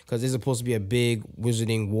 and because there's supposed to be a big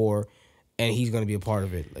wizarding war, and he's gonna be a part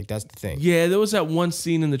of it. Like, that's the thing. Yeah, there was that one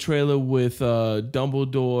scene in the trailer with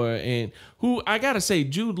Dumbledore, and who I gotta say,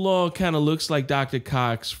 Jude Law kind of looks like Dr.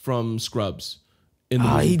 Cox from Scrubs in the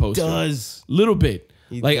movie poster. He does. Little bit.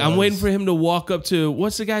 I'm waiting for him to walk up to,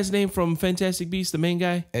 what's the guy's name from Fantastic Beasts, the main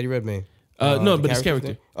guy? Eddie Redmayne. No, but his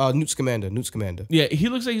character. Newt Scamander. Yeah, he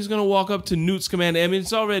looks like he's gonna walk up to Newt Scamander. I mean,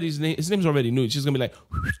 it's already his name's already Newt. She's gonna be like,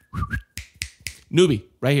 newbie,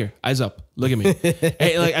 right here, eyes up, look at me.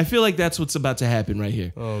 Hey, like, I feel like that's what's about to happen right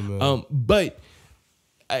here. Oh man. But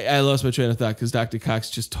I lost my train of thought because Dr. Cox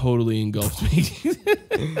just totally engulfed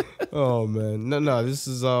me. Oh man, no. This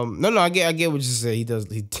is no. I get what you say. He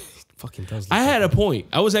fucking does. I had a point.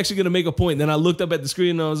 I was actually gonna make a point. Then I looked up at the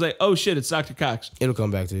screen and I was like, "Oh shit, it's Dr. Cox." It'll come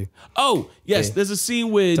back to you. Oh yes, there's a scene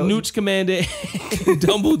with Newt Scamander and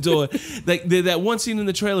Dumbledore. Like that one scene in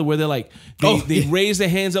the trailer where they're like, they raise their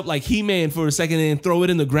hands up like He-Man for a second and then throw it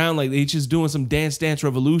in the ground like they just doing some Dance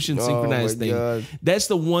Revolution synchronized thing. God. That's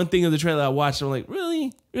the one thing of the trailer I watched. I'm like,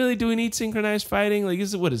 really? Do we need synchronized fighting? Like,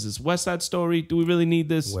 what is this? West Side Story? Do we really need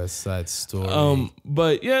this? West Side Story.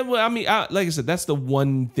 But yeah, well, I mean, like I said, that's the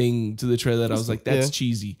one thing to the trailer that I was like, that's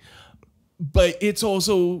cheesy. But it's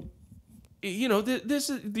also you know,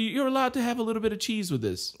 you're allowed to have a little bit of cheese with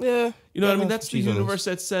this. Yeah. You know what I mean? That's the universe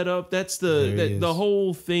that's set up. That's the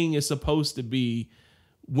whole thing is supposed to be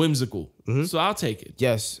whimsical. So I'll take it.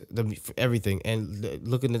 Yes, everything. And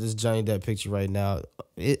looking at this Johnny Depp picture right now,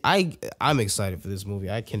 I'm excited for this movie.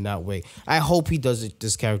 I cannot wait. I hope he does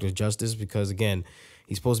this character justice because again,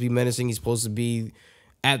 he's supposed to be menacing. He's supposed to be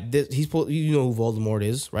at this. You know who Voldemort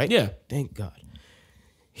is, right? Yeah. Thank God.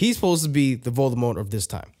 He's supposed to be the Voldemort of this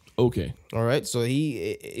time. Okay. All right. So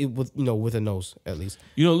with a nose at least.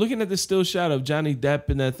 You know, looking at this still shot of Johnny Depp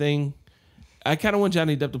in that thing, I kind of want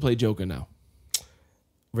Johnny Depp to play Joker now.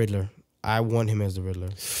 Riddler. I want him as the Riddler.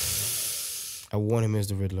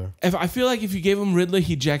 I feel like if you gave him Riddler,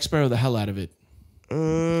 he'd Jack Sparrow the hell out of it.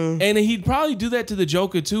 And he'd probably do that to the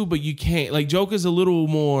Joker too, but you can't. Like Joker's a little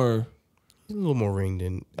more ringed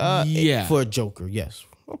in. Yeah. For a Joker, yes.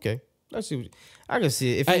 Okay. Let's see. I can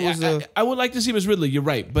see it. If it was I would like to see him as Riddler. You're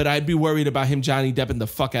right, but I'd be worried about him Johnny Depping the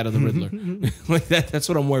fuck out of the Riddler. Like that. That's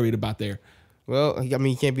what I'm worried about there. Well, I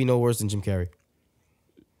mean, he can't be no worse than Jim Carrey.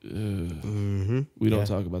 We don't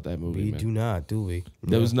talk about that movie. We man. do not, do we?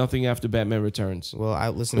 There was nothing after Batman Returns. Well,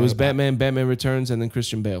 It was Batman Returns, and then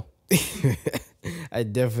Christian Bale. I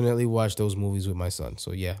definitely watched those movies with my son,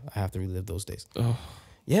 so yeah, I have to relive those days. Oh.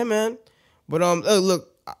 Yeah, man. But look,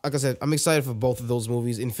 like I said, I'm excited for both of those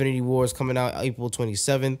movies. Infinity War is coming out April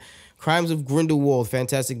 27th. Crimes of Grindelwald,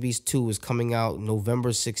 Fantastic Beasts 2 is coming out November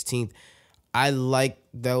 16th. I like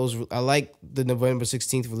the November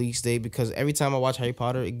 16th release date because every time I watch Harry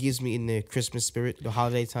Potter, it gives me in the Christmas spirit, the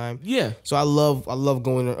holiday time. Yeah. So I love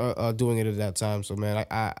going doing it at that time. So man,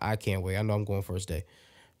 I can't wait. I know I'm going first day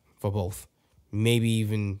for both. Maybe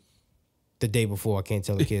even the day before. I can't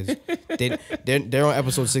tell the kids. They're on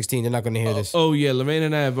episode 16. They're not going to hear this. Oh yeah, Lorraine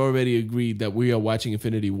and I have already agreed that we are watching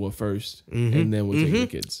Infinity War first, and then we'll take the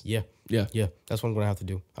kids. Yeah. That's what I'm going to have to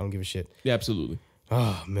do. I don't give a shit. Yeah, absolutely.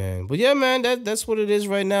 Oh man, but yeah, man, that's what it is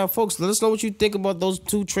right now, folks. Let us know what you think about those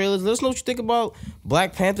two trailers. Let us know what you think about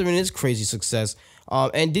Black Panther and its crazy success.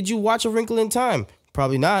 And did you watch A Wrinkle in Time?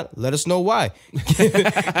 Probably not. Let us know why.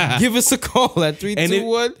 Give us a call at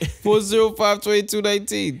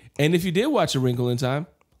 321-405-2219. And if you did watch A Wrinkle in Time,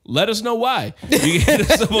 let us know why. You can hit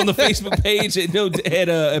us up on the Facebook page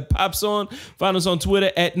at Pops On. Find us on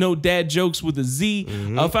Twitter at No Dad Jokes with a Z.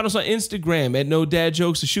 Find us on Instagram at No Dad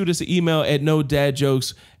Jokes. Or shoot us an email at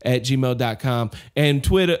nodadjokes@gmail.com. And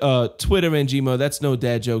Twitter and Gmail, that's No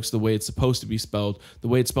Dad Jokes the way it's supposed to be spelled, the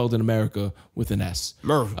way it's spelled in America with an S.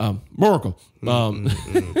 Miracle.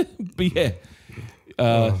 But yeah.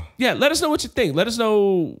 Yeah, let us know what you think. Let us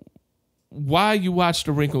know why you watched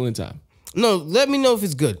A Wrinkle in Time. No, let me know if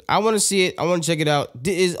it's good. I want to see it. I want to check it out.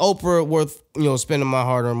 Is Oprah worth, spending my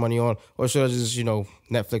hard-earned money on, or should I just,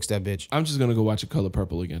 Netflix that bitch? I'm just gonna go watch A Color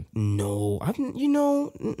Purple again. No,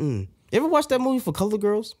 You ever watch that movie for colored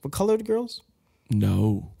girls?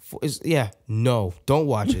 No. No, don't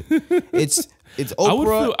watch it. It's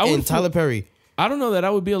Oprah and Tyler Perry. I don't know that I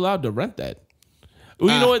would be allowed to rent that.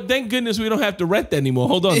 Well, you know what? Thank goodness we don't have to rent that anymore.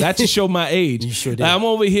 Hold on, that just showed my age. You sure did. I'm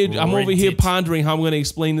over here pondering how I'm going to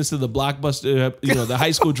explain this to the Blockbuster, the high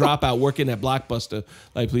school dropout working at Blockbuster.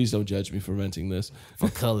 Like, please don't judge me for renting this. For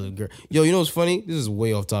colored girl. Yo, you know what's funny? This is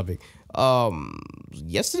way off topic.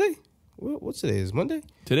 Yesterday? What's today? Is Monday?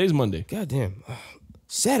 Today's Monday. God damn.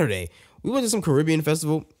 Saturday. We went to some Caribbean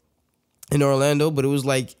festival in Orlando, but it was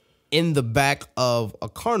like in the back of a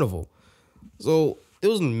carnival. So it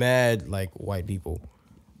was mad like white people.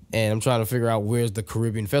 And I'm trying to figure out where's the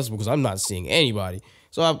Caribbean festival because I'm not seeing anybody.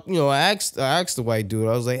 So I asked the white dude.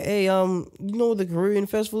 I was like, "Hey, you know what the Caribbean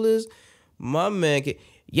festival is?" My man,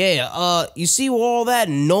 you see where all that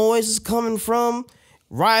noise is coming from?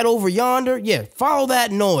 Right over yonder? Yeah, follow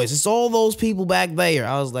that noise. It's all those people back there.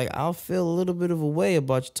 I was like, I'll feel a little bit of a way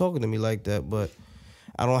about you talking to me like that, but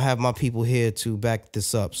I don't have my people here to back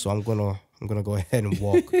this up, so I'm gonna go ahead and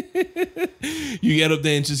walk. You get up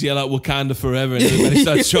there and just yell out Wakanda forever, and everybody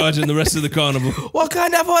starts charging the rest of the carnival.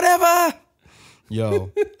 Wakanda forever! Yo,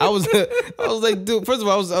 I was like, dude. First of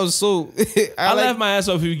all, I was so. I laugh my ass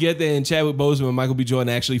off if you get there and Chadwick Boseman and Michael B. Jordan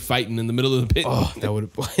actually fighting in the middle of the pit. Oh, that would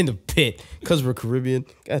in the pit because we're Caribbean.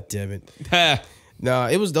 God damn it. Nah,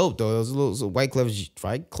 it was dope though. It was a little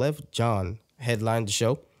Wyclef John headlined the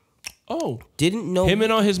show. Oh, didn't know him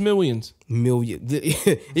and all his millions.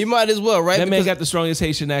 He might as well, right? That man got the strongest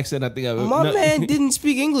Haitian accent I think I've ever. My man didn't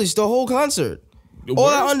speak English the whole concert. All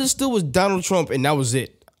I understood was Donald Trump, and that was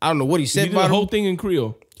it. I don't know what he said about the whole thing in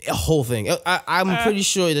Creole. A whole thing. I'm pretty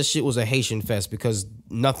sure that shit was a Haitian fest because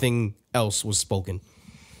nothing else was spoken.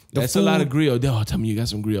 That's a lot of griot. Oh, tell me you got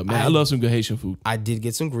some griot. Man, I love some good Haitian food. I did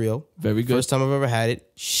get some griot. Very good. First time I've ever had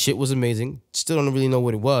it. Shit was amazing. Still don't really know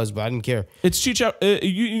what it was, but I didn't care. It's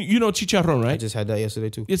you know chicharron, right? I just had that yesterday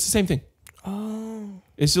too. It's the same thing. Oh.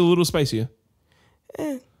 It's a little spicier.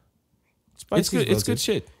 It's good. It's good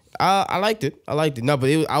shit. I liked it. No, but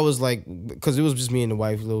I was like, because it was just me and the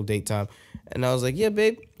wife, a little date time. And I was like, yeah,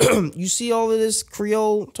 babe, you see all of this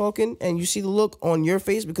Creole talking and you see the look on your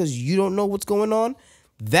face because you don't know what's going on?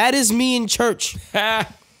 That is me in church.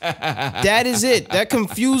 That is it. That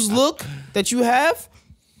confused look that you have,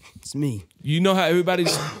 it's me. You know how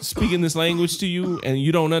everybody's speaking this language to you and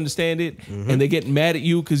you don't understand it, and they get mad at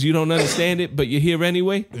you because you don't understand it, but you're here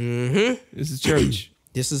anyway? This is church.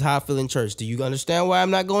 This is how I feel in church. Do you understand why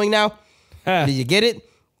I'm not going now? Did you get it?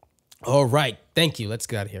 All right. Thank you. Let's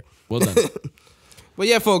get out of here. Well done. But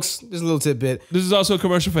yeah, folks, just a little tidbit. This is also a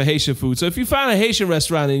commercial for Haitian food. So if you find a Haitian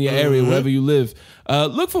restaurant in your area, wherever you live,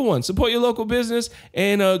 look for one. Support your local business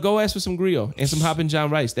and go ask for some griot and some Hoppin' John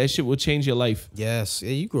rice. That shit will change your life. Yes.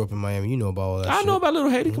 Yeah, you grew up in Miami. You know about all that shit. I know about Little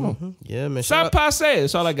Haiti. Come on. Yeah, man. Stop passe.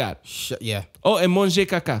 That's all I got. Yeah. Oh, and manger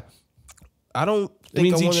caca. I don't think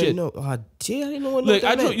means I eat want to shit. know. I didn't know what Look,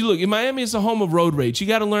 that meant. look, in Miami, it's the home of road rage. You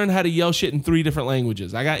got to learn how to yell shit in 3 different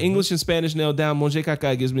languages. I got English and Spanish nailed down. Manger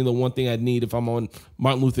caca gives me the one thing I need if I'm on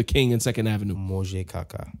Martin Luther King and 2nd Avenue. Manger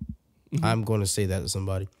caca. I'm going to say that to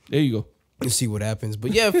somebody. There you go. And see what happens.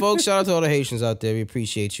 But yeah, folks, shout out to all the Haitians out there. We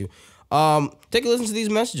appreciate you. Take a listen to these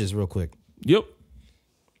messages real quick. Yep.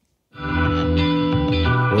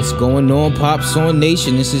 What's going on, Pop Song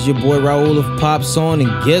Nation? This is your boy Raul of Pop Song,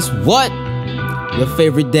 and guess what? Your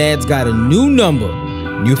favorite dad's got a new number.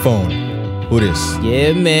 New phone. Who this?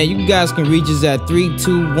 Yeah, man. You guys can reach us at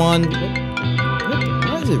 321.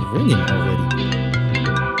 Why is it ringing already?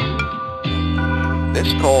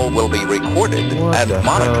 This call will be recorded What and the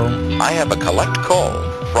monitored. hell? I have a collect call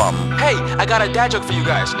from Hey, I got a dad joke for you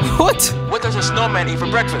guys. What? What does a snowman eat for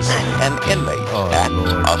breakfast? an inmate at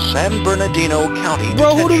Lord. a San Bernardino County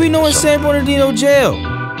Bro, who do we know in detention San Bernardino jail?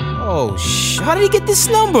 Oh, how did he get this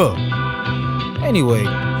number? Anyway,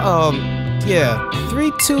 yeah,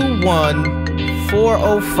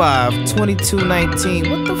 321-405-2219.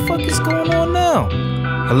 What the fuck is going on now?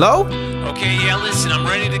 Hello? Okay, yeah, listen, I'm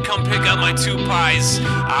ready to come pick up my 2 pies.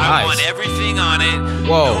 I Pies? want everything on it.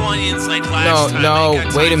 Whoa. No onions like last time. I No, ain't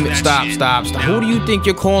got wait a time for minute. that Stop. shit. Who do you think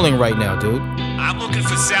you're calling right now, dude? I'm looking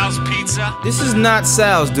for Sal's Pizza. This is not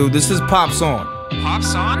Sal's, dude. This is Pop's on.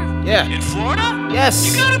 Pops on? Yeah. In Florida? Yes.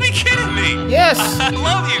 You gotta be kidding me. Yes. I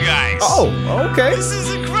love you guys. Oh, okay. This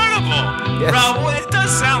is incredible. Yes. Raul, it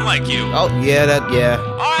does sound like you. Oh, yeah, yeah.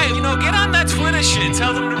 All right, get on that Twitter shit and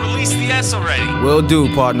tell them to release the S already. Will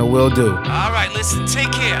do, partner, will do. All right, listen,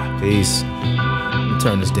 take care. Peace. Let me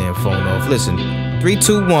turn this damn phone off. Listen,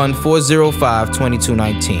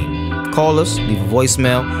 321-405-2219. Call us, leave a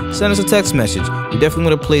voicemail, send us a text message. We definitely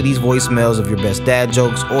want to play these voicemails of your best dad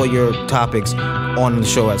jokes or your topics on the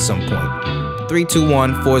show at some point.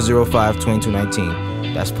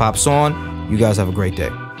 321-405-2219. That's Pop's on. You guys have a great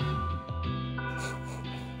day.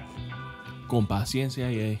 Con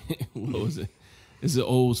paciencia y... What was it? It's an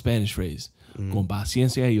old Spanish phrase. Con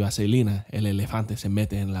paciencia y vaselina, el elefante se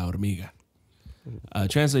mete en la hormiga.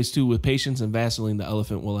 Translates to, with patience and Vaseline, the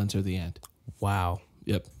elephant will enter the ant. Wow.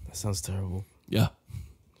 Yep. That sounds terrible. Yeah.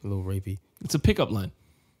 A little rapey. It's a pickup line.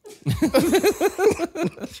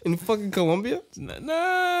 In fucking Colombia?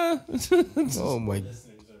 Nah. Oh my.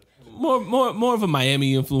 More of a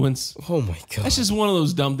Miami influence. Oh my God. That's just one of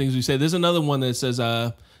those dumb things we say. There's another one that says,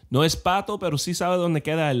 no es pato, pero sí sabe dónde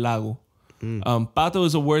queda el lago. Pato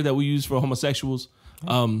is a word that we use for homosexuals.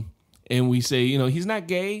 And we say, he's not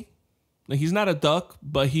gay. Like, he's not a duck,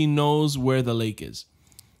 but he knows where the lake is.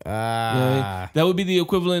 That would be the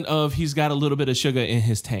equivalent of he's got a little bit of sugar in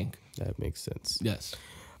his tank. That makes sense. Yes.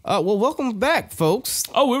 Well, welcome back, folks.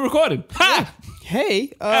 Oh, we're recording. Ha!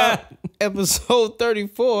 Hey, episode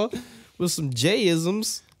 34 with some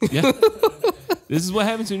J-isms. Yeah. This is what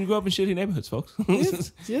happens when you grow up in shitty neighborhoods, folks.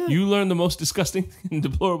 Yeah. You learn the most disgusting and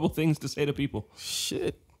deplorable things to say to people.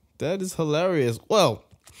 Shit, that is hilarious. Well,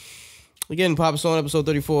 again, Pop Song, episode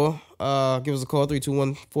 34. Give us a call,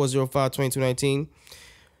 321-405-2219.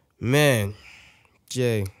 Man,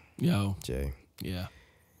 Jay. Jay. Yeah.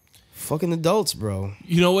 Fucking adults, bro.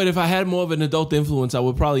 You know what? If I had more of an adult influence, I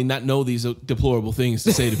would probably not know these deplorable things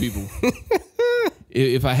to say to people.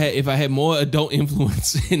 If I had more adult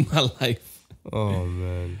influence in my life. Oh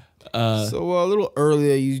man. So a little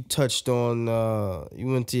earlier, you touched on you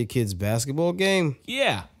went to your kid's basketball game.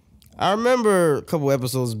 Yeah. I remember a couple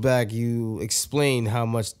episodes back, you explained how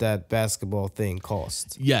much that basketball thing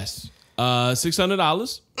cost. Yes.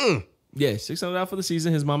 $600. Yeah, $600 for the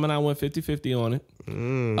season. His mom and I went 50-50 on it.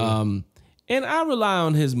 And I rely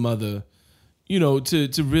on his mother,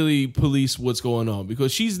 to really police what's going on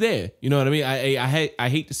because she's there. You know what I mean? I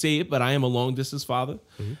hate to say it, but I am a long distance father.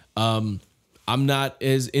 I'm not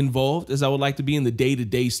as involved as I would like to be in the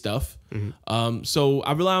day-to-day stuff. So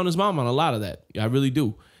I rely on his mom on a lot of that. I really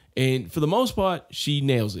do. And for the most part, she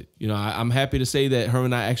nails it. I'm happy to say that her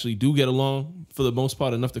and I actually do get along for the most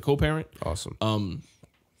part enough to co-parent. Awesome.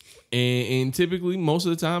 And typically, most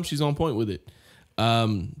of the time, she's on point with it.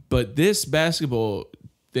 But this basketball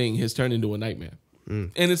thing has turned into a nightmare.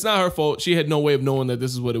 And it's not her fault. She had no way of knowing that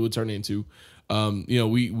this is what it would turn into.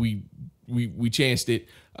 We chanced it.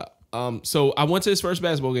 So I went to his first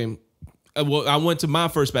basketball game. I went to my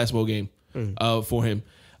first basketball game for him.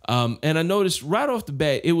 And I noticed right off the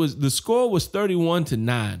bat, the score was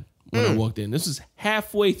 31-9 when I walked in. This was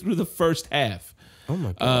halfway through the first half. Oh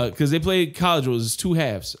my God. Because they played college rules. It's 2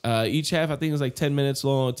 halves. Each half, I think, is like 10 minutes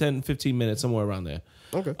long, 10, 15 minutes, somewhere around there.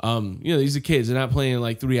 Okay. These are kids. They're not playing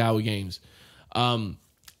like 3-hour games. I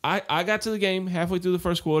got to the game halfway through the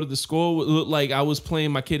first quarter. The score looked like I was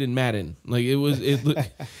playing my kid in Madden. Like it looked,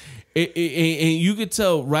 and you could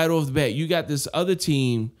tell right off the bat, you got this other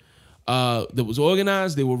team that was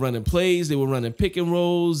organized. They were running plays. They were running pick and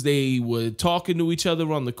rolls. They were talking to each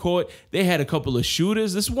other on the court. They had a couple of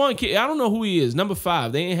shooters. This one kid, I don't know who he is, number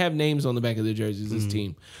 5. They didn't have names on the back of their jerseys, this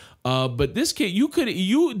team. But this kid,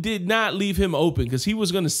 you did not leave him open because he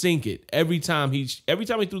was going to sink it every time he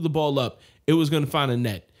threw the ball up. It was going to find a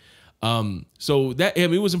net. So that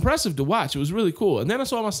it was impressive to watch. It was really cool. And then I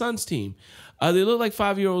saw my son's team. They look like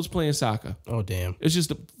 5-year-olds playing soccer. Oh damn! It's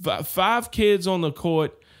just 5 kids on the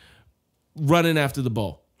court running after the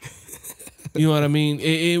ball. You know what I mean?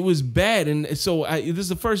 It was bad. And so this is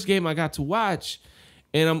the first game I got to watch.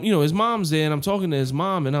 And his mom's there, and I'm talking to his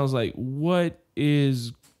mom, and I was like, "What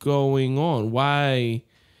is going on? Why?"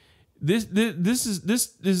 This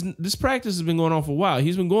practice has been going on for a while.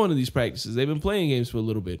 He's been going to these practices. They've been playing games for a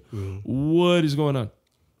little bit. What is going on?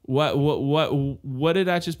 What did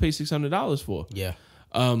I just pay $600 for? Yeah.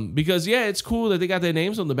 Because it's cool that they got their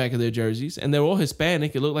names on the back of their jerseys and they're all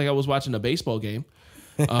Hispanic. It looked like I was watching a baseball game.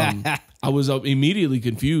 I was immediately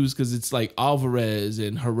confused because it's like Alvarez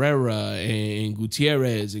and Herrera and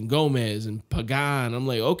Gutierrez and Gomez and Pagan. I'm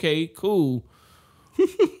like, okay, cool.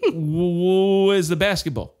 Where's the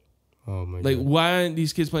basketball? Oh my Like, God. why aren't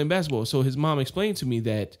these kids playing basketball? So his mom explained to me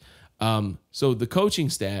that, so the coaching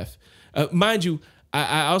staff, mind you,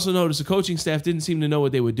 I also noticed the coaching staff didn't seem to know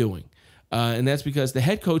what they were doing. And that's because the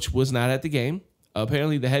head coach was not at the game.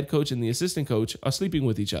 Apparently the head coach and the assistant coach are sleeping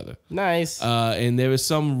with each other. Nice. And there is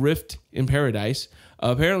some rift in paradise.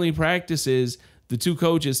 Apparently practice is the 2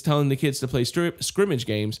 coaches telling the kids to play scrimmage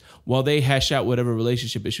games while they hash out whatever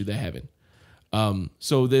relationship issue they're having.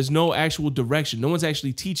 So there's no actual direction. No one's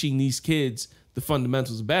actually teaching these kids the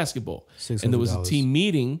fundamentals of basketball. And there was a team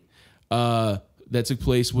meeting that took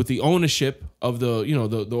place with the ownership of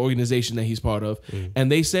the organization that he's part of. And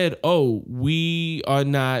they said, you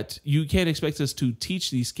can't expect us to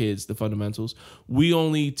teach these kids the fundamentals. We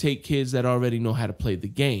only take kids that already know how to play the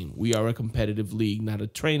game. We are a competitive league, not a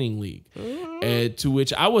training league. To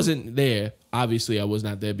which I wasn't there. Obviously, I was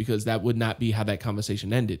not there because that would not be how that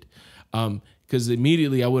conversation ended. Because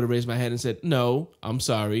immediately I would have raised my hand and said, no, I'm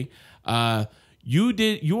sorry.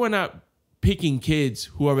 You are not picking kids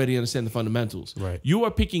who already understand the fundamentals. Right. You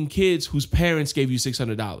are picking kids whose parents gave you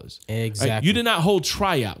 $600. Exactly. Right? You did not hold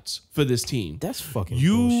tryouts for this team. That's fucking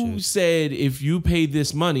You bullshit. said if you pay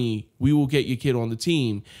this money, we will get your kid on the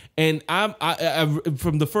team. And I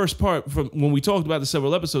from the first part, from when we talked about this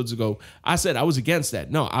several episodes ago, I said I was against that.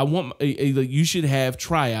 No, I want you should have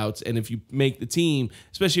tryouts, and if you make the team,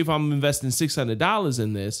 especially if I'm investing $600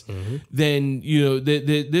 in this, then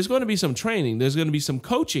there's going to be some training. There's going to be some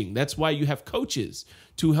coaching. That's why you have coaches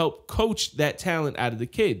to help coach that talent out of the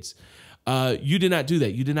kids. You did not do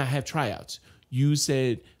that. You did not have tryouts. You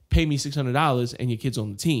said, pay me $600 and your kid's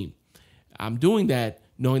on the team. I'm doing that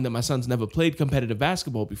knowing that my son's never played competitive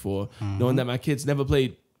basketball before, knowing that my kid's never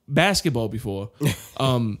played basketball before.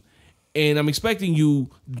 And I'm expecting you,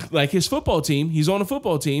 like his football team, he's on a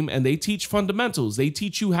football team and they teach fundamentals. They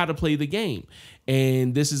teach you how to play the game.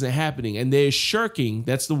 And this isn't happening. And they're shirking.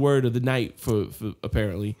 That's the word of the night for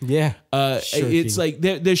apparently. Yeah. It's like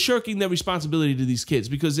they're shirking their responsibility to these kids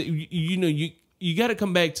because, you got to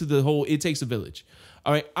come back to the whole, it takes a village.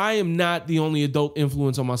 All right. I am not the only adult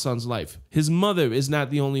influence on my son's life. His mother is not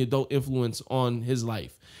the only adult influence on his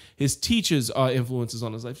life. His teachers are influences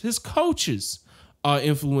on his life. His coaches are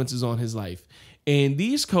influences on his life. And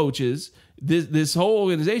these coaches, this whole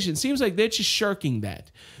organization seems like they're just shirking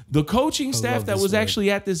that. The coaching staff that was actually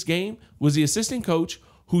at this game was the assistant coach,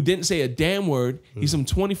 who didn't say a damn word. He's some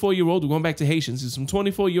 24-year-old, we're going back to Haitians, he's some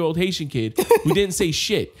 24-year-old Haitian kid who didn't say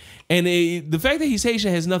shit. And the fact that he's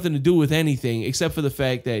Haitian has nothing to do with anything except for the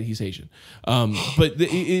fact that he's Haitian. But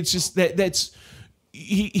it's just that's...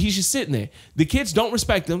 He's just sitting there. The kids don't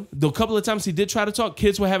respect him. The couple of times he did try to talk,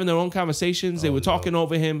 kids were having their own conversations. They were talking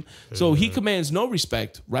over him. So he commands no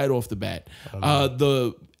respect right off the bat.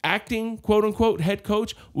 The acting, quote unquote, head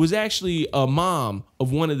coach was actually a mom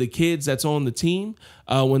of one of the kids that's on the team.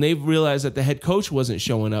 When they realized that the head coach wasn't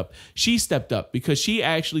showing up, she stepped up because she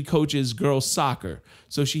actually coaches girls soccer.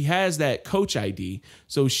 So she has that coach ID.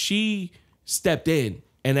 So she stepped in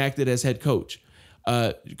and acted as head coach.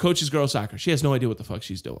 Coaches girls soccer. She has no idea what the fuck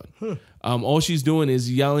she's doing. All she's doing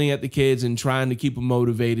is yelling at the kids and trying to keep them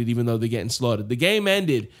motivated, even though they're getting slaughtered. The game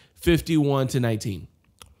ended 51-19.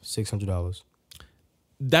 $600.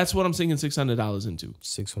 That's what I'm sinking $600 into.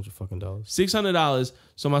 $600 fucking dollars. $600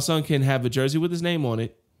 so my son can have a jersey with his name on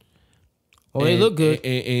it. Oh, they look good.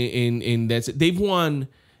 And that's it. They've won.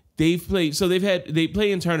 They've played. So they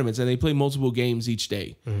play in tournaments and they play multiple games each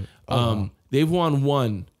day. They've won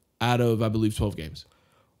one out of, I believe, 12 games.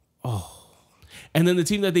 Oh. And then the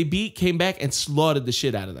team that they beat came back and slaughtered the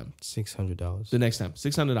shit out of them. $600. The next time.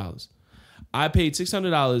 $600. I paid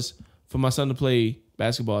 $600 for my son to play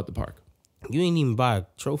basketball at the park. You ain't even buy a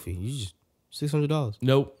trophy. You just $600.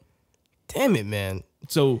 Nope. Damn it, man.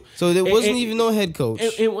 So there wasn't even no head coach.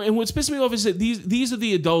 And what's pissing me off is that these are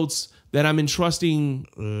the adults that I'm entrusting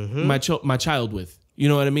my child with. You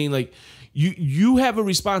know what I mean? Like, you have a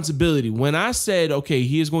responsibility. When I said, okay,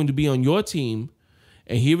 he is going to be on your team,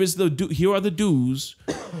 and here are the dues,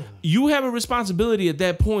 you have a responsibility at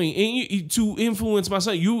that point to influence my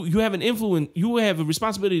son. You have a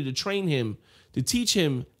responsibility to train him, to teach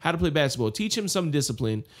him how to play basketball, teach him some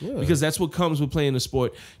discipline, because that's what comes with playing the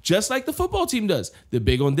sport. Just like the football team does. They're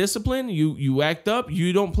big on discipline. You act up,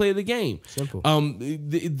 you don't play the game. Simple.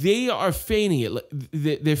 They are feigning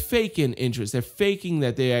it. They're faking interest. They're faking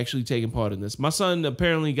that they're actually taking part in this. My son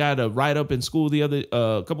apparently got a write-up in school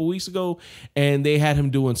a couple weeks ago, and they had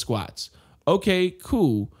him doing squats. Okay,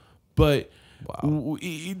 cool. But... Wow.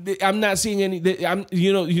 I'm not seeing any.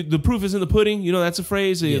 The proof is in the pudding. You know, that's a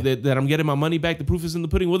phrase that I'm getting my money back. The proof is in the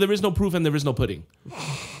pudding. Well, there is no proof and there is no pudding.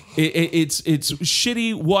 It's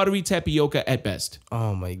shitty, watery tapioca at best.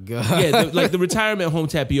 Oh my god! Yeah, like the retirement home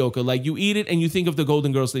tapioca. Like you eat it and you think of the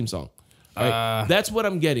Golden Girls theme song. Right? That's what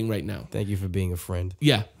I'm getting right now. Thank you for being a friend.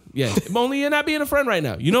 Yeah. Only you're not being a friend right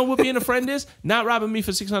now. You know what being a friend is? Not robbing me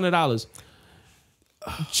for $600.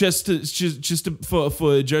 Just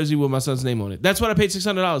for a jersey with my son's name on it. That's what I paid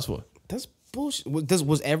 $600 for. That's bullshit.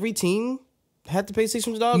 Was every team had to pay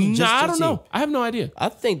 $600? Nah, I don't know. I have no idea. I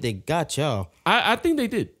think they got y'all. I think they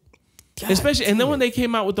did. God, especially, and then when they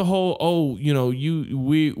came out with the whole,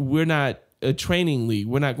 we're not a training league.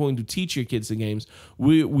 We're not going to teach your kids the games.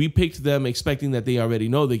 We picked them expecting that they already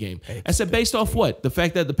know the game. I said, based off what? The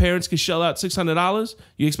fact that the parents can shell out $600?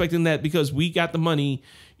 You expecting that because we got the money?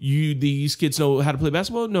 These kids know how to play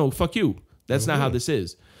basketball? No, fuck you. That's not how this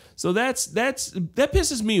is. So that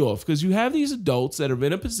pisses me off because you have these adults that are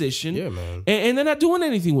in a position, and they're not doing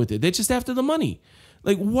anything with it. They're just after the money.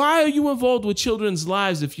 Like, why are you involved with children's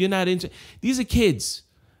lives if you're not into? These are kids.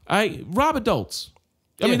 All right, rob adults.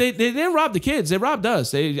 I mean, they didn't rob the kids. They robbed us.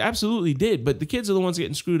 They absolutely did. But the kids are the ones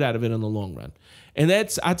getting screwed out of it in the long run. And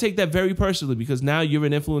I take that very personally because now you're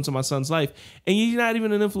an influence on my son's life, and you're not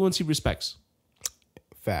even an influence he respects.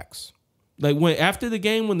 Facts. Like after the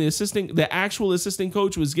game, when the actual assistant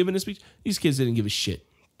coach was giving his speech, these kids didn't give a shit.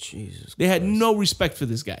 Jesus. They had no respect for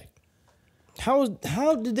this guy. How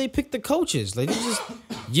did they pick the coaches? Like, just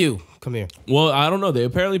you come here. Well, I don't know. They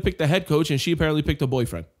apparently picked the head coach, and she apparently picked her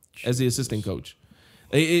boyfriend as the assistant coach.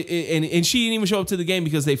 And she didn't even show up to the game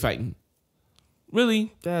because they fighting.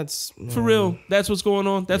 Really? That's for real. That's what's going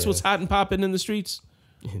on. That's what's hot and popping in the streets.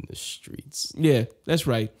 In the streets. Yeah, that's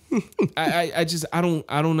right. I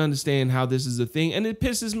don't understand how this is a thing, and it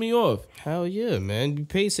pisses me off. Hell yeah, man! You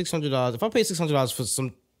pay $600. If I pay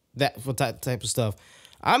 $600 for that type of stuff,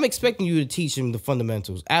 I'm expecting you to teach him the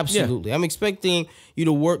fundamentals. Absolutely, I'm expecting you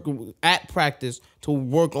to work at practice to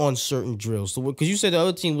work on certain drills. Because you said the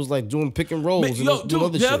other team was like doing pick and rolls.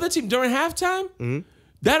 The other team during halftime.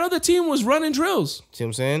 That other team was running drills. See what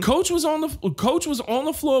I'm saying? Coach was on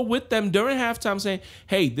the floor with them during halftime saying,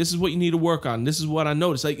 hey, this is what you need to work on. This is what I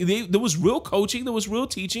noticed. Like there was real coaching, there was real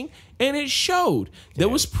teaching, and it showed. There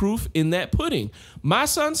was proof in that pudding. My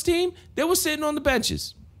son's team, they were sitting on the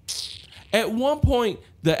benches. At one point,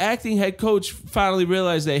 the acting head coach finally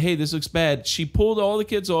realized that, hey, this looks bad. She pulled all the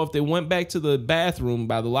kids off. They went back to the bathroom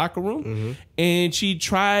by the locker room, and she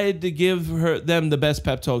tried to give them the best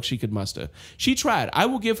pep talk she could muster. She tried. I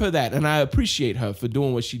will give her that, and I appreciate her for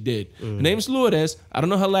doing what she did. Her name's Lourdes. I don't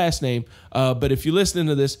know her last name, but if you're listening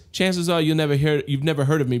to this, chances are you've never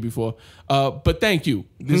heard of me before. But thank you.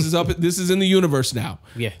 This is up. This is in the universe now.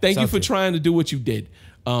 Yeah, thank you for something. trying to do what you did.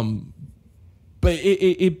 But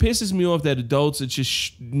it pisses me off that adults are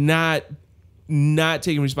just not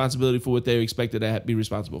taking responsibility for what they're expected to be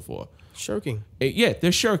responsible for. Shirking. Yeah,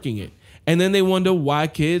 they're shirking it. And then they wonder why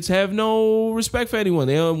kids have no respect for anyone.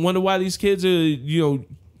 They wonder why these kids are,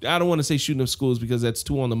 I don't want to say shooting up schools because that's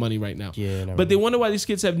too on the money right now. Yeah, but they wonder why these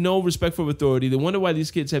kids have no respect for authority. They wonder why these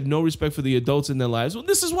kids have no respect for the adults in their lives. Well,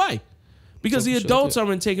 this is why. Because the adults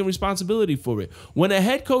aren't taking responsibility for it. When a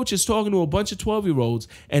head coach is talking to a bunch of 12-year-olds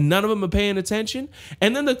and none of them are paying attention,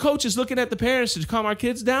 and then the coach is looking at the parents to calm our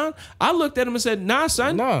kids down, I looked at him and said, nah,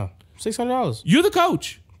 son. Nah, $600. You're the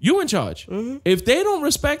coach. You in charge. If they don't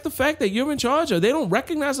respect the fact that you're in charge or they don't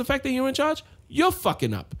recognize the fact that you're in charge, you're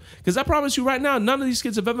fucking up. Because I promise you right now, none of these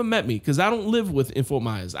kids have ever met me because I don't live in Fort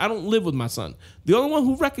Myers. I don't live with my son. The only one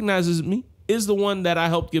who recognizes me is the one that I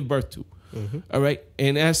helped give birth to. All right.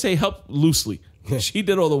 And I say help loosely. She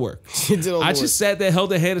did all the work. I just sat there,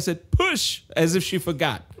 held her hand and said, push, as if she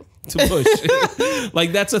forgot to push.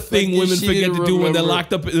 Like that's a thing women forget to do when they're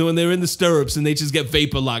locked up, when they're in the stirrups and they just get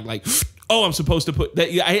vapor locked. Like, oh, I'm supposed to put that.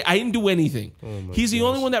 I didn't do anything. He's the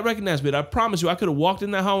only one that recognized me. I promise you, I could have walked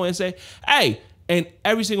in that hallway and say, hey, and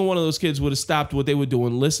every single one of those kids would have stopped what they were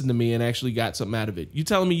doing, listened to me, and actually got something out of it. You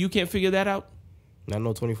telling me you can't figure that out? Not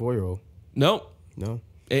no 24-year-old. Nope. No.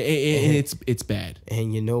 And it's bad.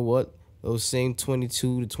 And you know what? Those same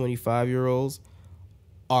 22 to 25-year-olds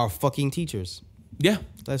are fucking teachers. Yeah.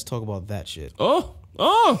 Let's talk about that shit. Oh.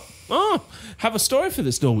 Have a story for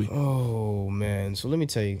this, don't we? Oh, man. So let me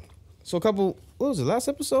tell you. So what was it, last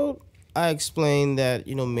episode? I explained that,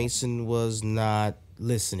 Mason was not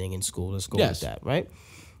listening in school. Let's go with that, right?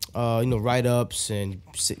 Write-ups and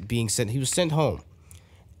being sent. He was sent home.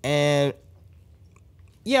 And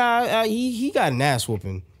yeah, he got an ass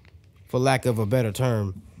whooping, for lack of a better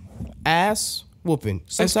term. Ass whooping.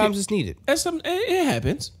 Sometimes it's needed. It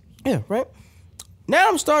happens. Yeah, right? Now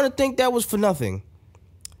I'm starting to think that was for nothing.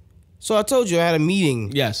 So I told you I had a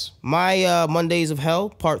meeting. Yes. My Mondays of Hell,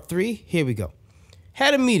 part 3. Here we go.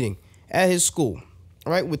 Had a meeting at his school,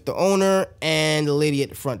 right, with the owner and the lady at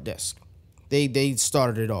the front desk. They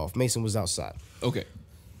started it off. Mason was outside. Okay.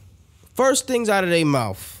 First things out of their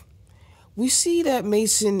mouth. We see that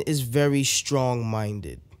Mason is very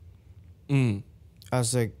strong-minded. I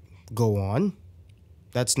was like, go on.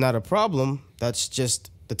 That's not a problem. That's just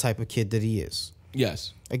the type of kid that he is.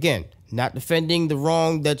 Yes. Again, not defending the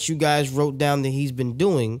wrong that you guys wrote down that he's been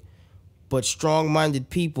doing, but strong-minded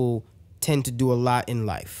people tend to do a lot in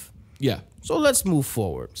life. Yeah. So let's move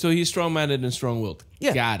forward. So he's strong-minded and strong-willed.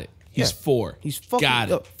 Yeah. Got it. He's 4. He's fucking Got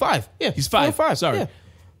it. 5. Yeah. He's 5. 5. Sorry. Yeah.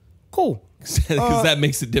 Cool. Because that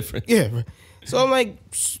makes a difference. Yeah. So I'm like,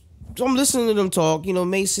 so I'm listening to them talk.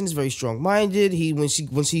 Mason's very strong-minded.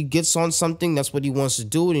 Once he gets on something, that's what he wants to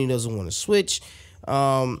do, and he doesn't want to switch.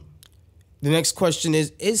 The next question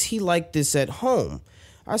is he like this at home?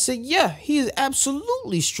 I said, yeah, he is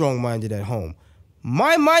absolutely strong-minded at home.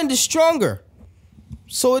 My mind is stronger.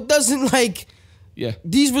 So it doesn't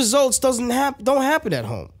these results don't happen at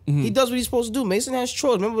home. He does what he's supposed to do. Mason has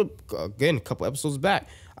chores. Remember, again, a couple episodes back,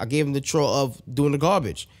 I gave him the chore of doing the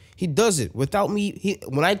garbage. He does it without me.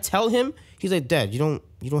 When I tell him, he's like, Dad, you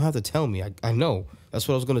don't have to tell me. I know. That's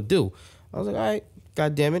what I was gonna do. I was like, all right,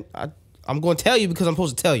 God damn it. I'm gonna tell you because I'm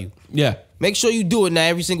supposed to tell you. Yeah. Make sure you do it now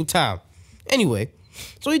every single time. Anyway,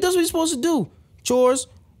 so he does what he's supposed to do. Chores,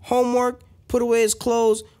 homework, put away his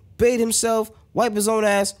clothes, bathe himself, wipe his own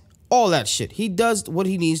ass, all that shit. He does what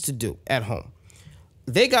he needs to do at home.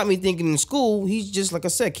 They got me thinking in school, he's just, like I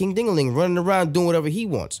said, King Dingaling, running around doing whatever he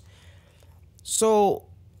wants. So,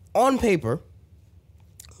 on paper,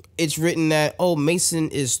 it's written that, Mason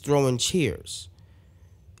is throwing chairs.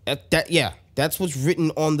 That's what's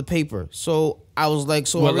written on the paper. So, I was like,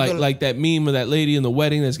 so what, like that meme of that lady in the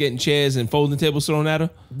wedding that's getting chairs and folding tables thrown at her?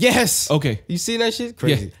 Yes. Okay. You seen that shit?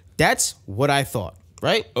 Crazy. Yeah. That's what I thought,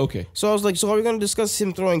 right? Okay. So I was like, so are we going to discuss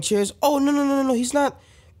him throwing chairs? Oh, no. He's not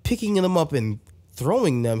picking them up and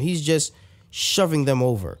throwing them. He's just shoving them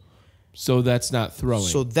over. So that's not throwing.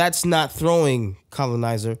 So that's not throwing,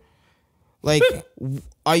 colonizer. Like,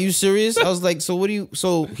 are you serious? I was like,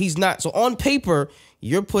 so he's not. So on paper,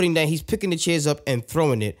 you're putting that he's picking the chairs up and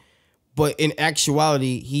throwing it. But in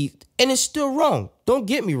actuality, and it's still wrong. Don't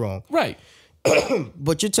get me wrong. Right.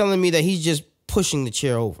 But you're telling me that he's just pushing the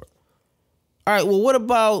chair over. All right, well, what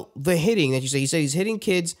about the hitting that you say? You said he's hitting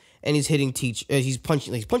kids and he's hitting he's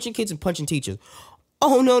punching kids and punching teachers.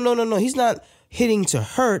 Oh, no. He's not hitting to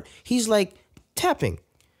hurt. He's like tapping.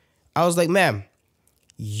 I was like, ma'am,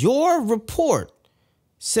 your report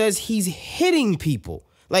says he's hitting people,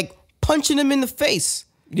 like punching them in the face.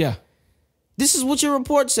 Yeah. This is what your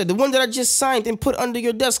report said, the one that I just signed and put under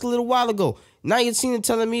your desk a little while ago. Now you're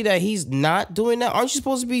telling me that he's not doing that. Aren't you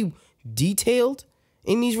supposed to be detailed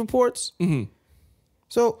in these reports? Mm-hmm.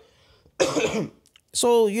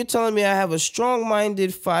 So you're telling me I have a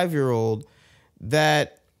strong-minded 5-year-old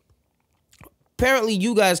that apparently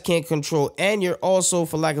you guys can't control, and you're also,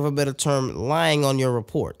 for lack of a better term, lying on your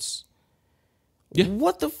reports. Yeah.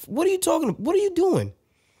 What are you talking about? What are you doing?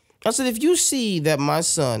 I said, if you see that my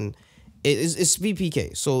son it's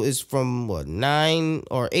VPK, so it's from 9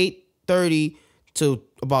 or 8:30 to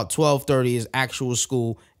about 12:30 is actual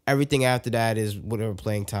school. Everything after that is whatever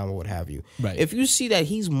playing time or what have you. Right. If you see that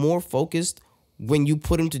he's more focused when you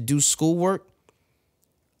put him to do schoolwork,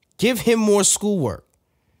 give him more schoolwork.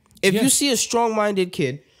 If you see a strong-minded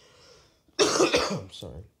kid, I'm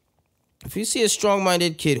sorry. If you see a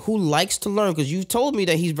strong-minded kid who likes to learn, because you've told me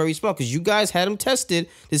that he's very smart, because you guys had him tested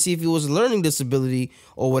to see if he was a learning disability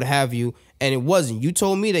or what have you, and it wasn't. You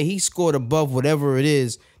told me that he scored above whatever it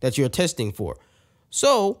is that you're testing for.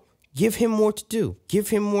 So give him more to do. Give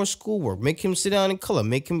him more schoolwork. Make him sit down and color.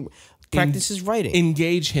 Make him practice his writing.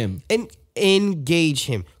 Engage him. And engage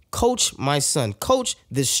him. Coach my son. Coach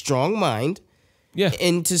this strong mind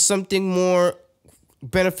into something more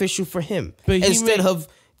beneficial for him. But instead of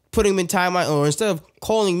putting him in timeout, or instead of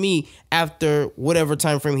calling me after whatever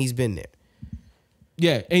time frame he's been there.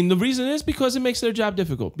 Yeah, and the reason is because it makes their job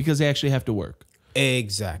difficult, because they actually have to work.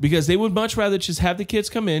 Exactly. Because they would much rather just have the kids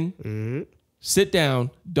come in, sit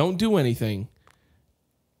down, don't do anything,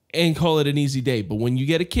 and call it an easy day. But when you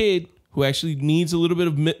get a kid who actually needs a little bit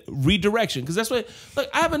of redirection, because that's what, look,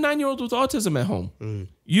 I have a 9-year-old with autism at home.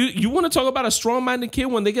 You want to talk about a strong-minded kid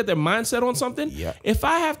when they get their mindset on something? Yeah. If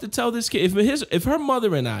I have to tell this kid, if her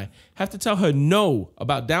mother and I have to tell her no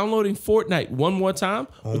about downloading Fortnite one more time,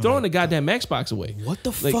 we're throwing the goddamn Xbox away. What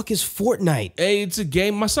the fuck is Fortnite? Hey, it's a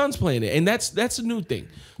game. My son's playing it, and that's a new thing.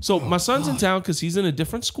 So my son's in town because he's in a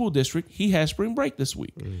different school district. He has spring break this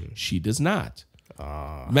week. She does not.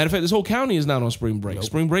 Matter of fact, this whole county is not on spring break. Nope.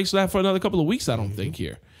 Spring break's not for another couple of weeks, I don't think,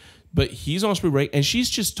 here. But he's on spring break, and she's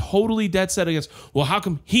just totally dead set against, well, how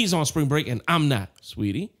come he's on spring break and I'm not?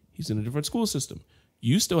 Sweetie, he's in a different school system.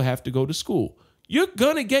 You still have to go to school. You're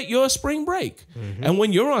going to get your spring break. And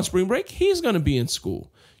when you're on spring break, he's going to be in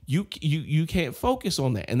school. You can't focus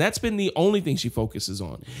on that. And that's been the only thing she focuses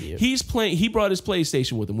on. Yep. He brought his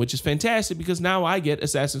PlayStation with him, which is fantastic because now I get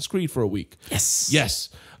Assassin's Creed for a week. Yes.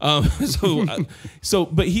 But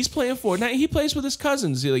he's playing Fortnite. He plays with his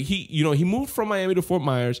cousins. He moved from Miami to Fort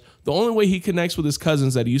Myers. The only way he connects with his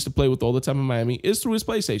cousins that he used to play with all the time in Miami is through his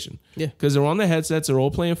PlayStation. Yeah, because they're on their headsets. They're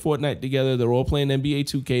all playing Fortnite together. They're all playing NBA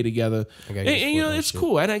 2K together. And it's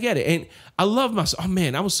cool. And I get it. And I love my son. Oh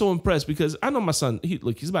man, I was so impressed because I know my son.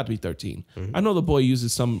 He's about to be 13. I know the boy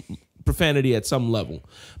uses some profanity at some level,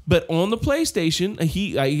 but on the PlayStation,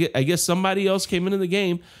 I guess somebody else came into the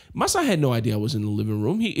game. My son had no idea I was in the living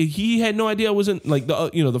room. He had no idea I was in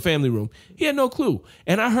the family room. He had no clue.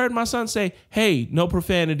 And I heard my son say, "Hey, no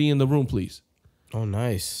profanity in the room, please." Oh,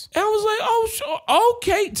 nice. And I was like, "Oh, sure,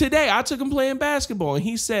 okay." Today, I took him playing basketball, and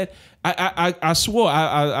he said, "I swore,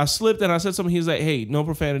 I slipped, and I said something." He was like, "Hey, no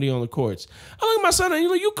profanity on the courts." I look at my son, and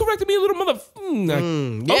he's like, "You corrected me, a little mother."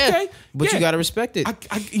 Okay, but you gotta respect it.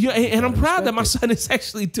 And I'm proud that my son is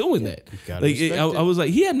actually doing that. I was like,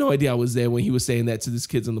 he had no idea I was there when he was saying that to his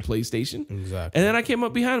kids on the PlayStation. Exactly. And then I came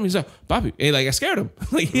up behind him. He's like, "Bobby," and I scared him.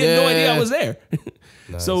 He had no idea I was there.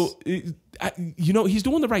 Nice. So, he's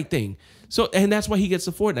doing the right thing. So, and that's why he gets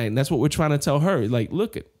the Fortnite, and that's what we're trying to tell her. Like,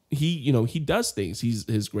 look, he does things.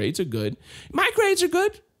 His grades are good. My grades are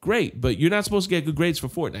good, great, but you're not supposed to get good grades for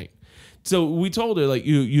Fortnite. So we told her, like,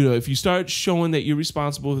 if you start showing that you're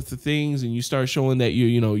responsible for things, and you start showing that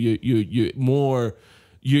you're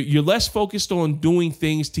less focused on doing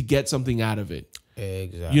things to get something out of it.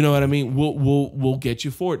 Exactly. You know what I mean? We'll get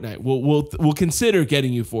you Fortnite. We'll consider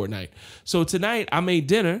getting you Fortnite. So tonight I made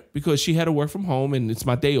dinner because she had to work from home and it's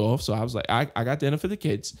my day off. So I was like, I got dinner for the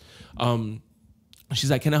kids.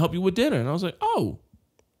 She's like, "Can I help you with dinner?" And I was like, "Oh,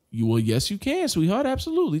 well, yes, you can, sweetheart.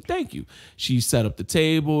 Absolutely. Thank you." She set up the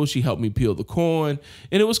table. She helped me peel the corn,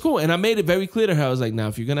 and it was cool. And I made it very clear to her. I was like, "Now,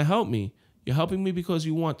 if you're gonna help me, you're helping me because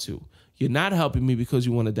you want to. You're not helping me because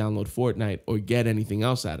you want to download Fortnite or get anything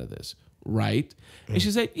else out of this, right?" And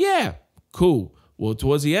she said, "Yeah, cool. Well,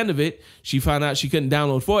 towards the end of it, she found out she couldn't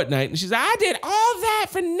download Fortnite, and she's like, I did all that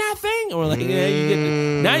for nothing. Or like,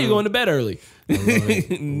 yeah, now you're going to bed early.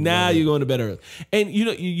 Now you're going to bed early. And you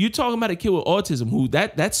know, you're talking about a kid with autism who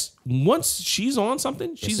that's once she's on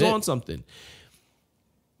something, she's on something.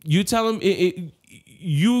 You tell him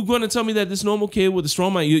you going to tell me that this normal kid with a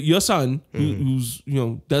strong mind, your son, who's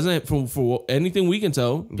doesn't for anything we can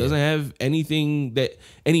tell, doesn't have any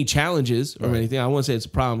challenges or anything. I won't say it's a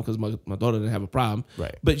problem because my daughter didn't have a problem,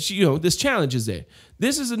 right? But she, this challenge is there.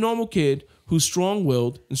 This is a normal kid who's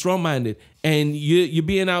strong-willed and strong-minded, and you're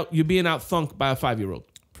being out thunked by a 5-year-old.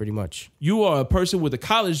 Pretty much. You are a person with a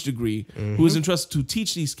college degree who is entrusted to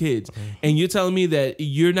teach these kids, and you're telling me that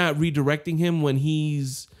you're not redirecting him when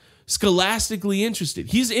he's scholastically interested.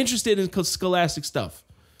 He's interested in scholastic stuff.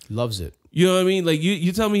 Loves it. You know what I mean? Like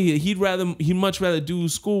you tell me he'd much rather do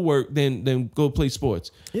schoolwork than go play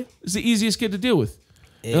sports. Yeah. It's the easiest kid to deal with.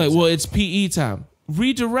 Like, well, it's PE time.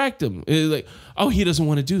 Redirect him. Like, oh, he doesn't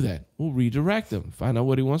want to do that. Well, redirect him. Find out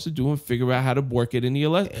what he wants to do and figure out how to work it into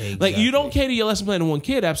your lesson. Exactly. Like, you don't cater your lesson plan to one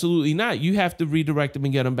kid. Absolutely not. You have to redirect him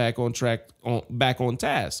and get him back on track, back on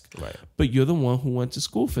task. Right. But you're the one who went to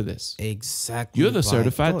school for this. Exactly. You're the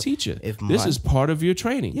certified teacher. This is part of your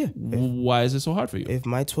training. Yeah. Why is it so hard for you? If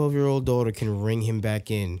my 12-year-old daughter can ring him back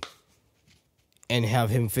in and have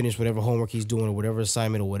him finish whatever homework he's doing or whatever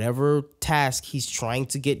assignment or whatever task he's trying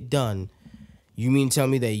to get done, you mean tell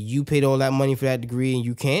me that you paid all that money for that degree and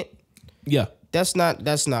you can't? Yeah. That's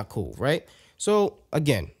not cool, right? So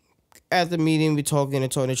again, at the meeting, we're talking, they're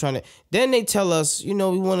trying to. Then they tell us, we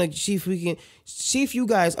want to see if you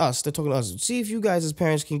guys, they're talking to us, see if you guys as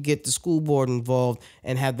parents can get the school board involved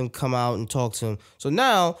and have them come out and talk to him. So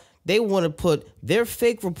now they want to put their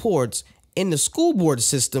fake reports in the school board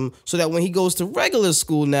system so that when he goes to regular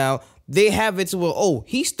school now, they have it to where, oh,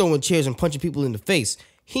 he's throwing chairs and punching people in the face.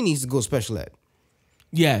 He needs to go special ed.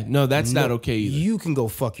 Yeah, no, that's not okay either. You can go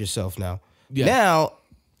fuck yourself now. Yeah. Now,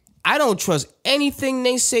 I don't trust anything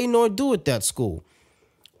they say nor do at that school.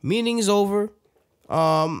 Meeting is over.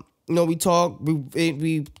 We talk.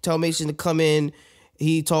 We tell Mason to come in.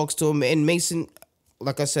 He talks to him, and Mason,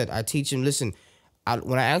 like I said, I teach him. Listen,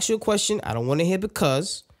 when I ask you a question, I don't want to hear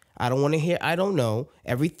because. I don't want to hear I don't know.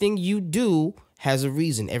 Everything you do has a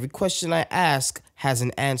reason. Every question I ask has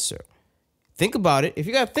an answer. Think about it. If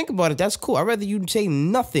you got to think about it, that's cool. I'd rather you say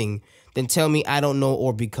nothing than tell me I don't know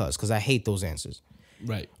or because I hate those answers.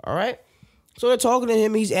 Right. All right? So they're talking to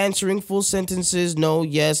him. He's answering full sentences. No,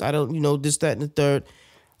 yes, I don't, this, that, and the third.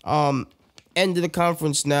 End of the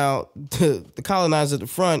conference now. The colonizer at the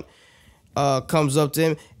front comes up to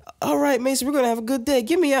him. All right, Mason, we're going to have a good day.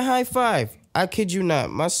 Give me a high five. I kid you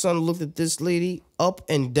not. My son looked at this lady up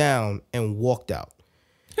and down and walked out.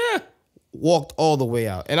 Walked all the way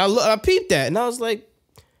out. And I peeped that, and I was like,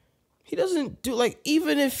 he doesn't do, like,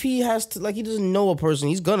 even if he has to, like, he doesn't know a person,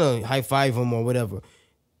 he's gonna high five him or whatever.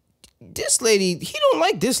 This lady, he don't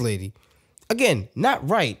like this lady. Again, not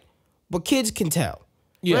right, but kids can tell.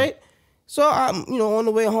 Yeah. Right? So I'm, on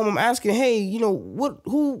the way home, I'm asking, hey,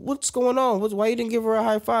 what's going on? Why you didn't give her a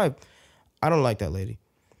high five? I don't like that lady.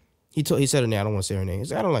 He said her name. I don't want to say her name. He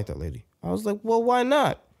said, I don't like that lady. I was like, well, why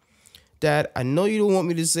not? Dad, I know you don't want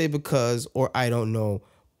me to say because or I don't know,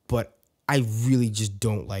 but I really just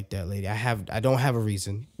don't like that lady. I don't have a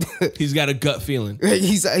reason. He's got a gut feeling.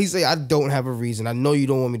 He's like, I don't have a reason. I know you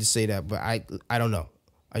don't want me to say that, but I don't know.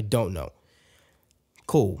 I don't know.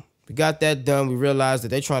 Cool. We got that done. We realized that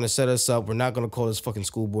they're trying to set us up. We're not going to call this fucking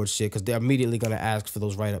school board shit because they're immediately going to ask for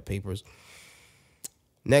those write-up papers.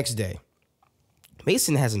 Next day,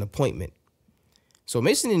 Mason has an appointment. So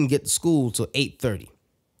Mason didn't get to school till 8:30.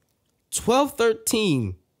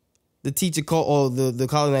 12:13, the teacher or the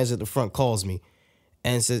colonizer at the front calls me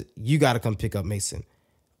and says, you got to come pick up Mason.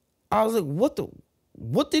 I was like,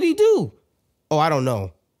 what did he do? Oh, I don't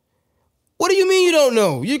know. What do you mean you don't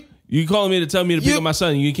know? You calling me to tell me to pick up my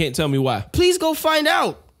son and you can't tell me why. Please go find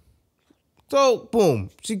out. So, boom.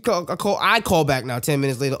 I call back now 10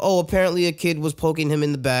 minutes later. Oh, apparently a kid was poking him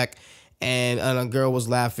in the back and a girl was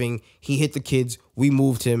laughing. He hit the kids. We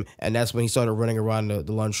moved him. And that's when he started running around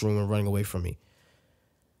the lunchroom and running away from me.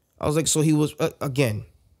 I was like, so he was, again,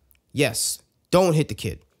 yes, don't hit the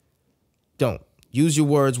kid. Don't. Use your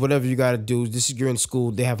words, whatever you got to do. You're in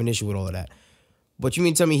school. They have an issue with all of that. But you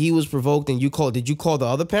mean tell me he was provoked and did you call the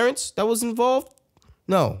other parents that was involved?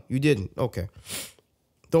 No, you didn't. Okay.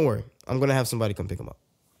 Don't worry. I'm going to have somebody come pick him up.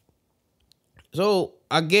 So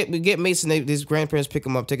we get Mason, his grandparents pick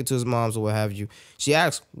him up, take it to his mom's or what have you. She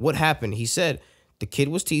asks, what happened? He said, the kid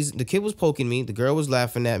was teasing, the kid was poking me, the girl was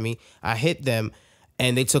laughing at me, I hit them,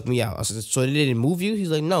 and they took me out. I said, so they didn't move you?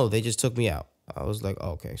 He's like, no, they just took me out. I was like,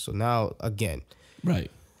 okay. So now, again.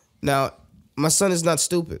 Right. Now, my son is not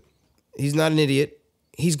stupid. He's not an idiot.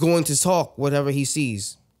 He's going to talk whatever he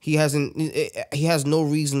sees. He has no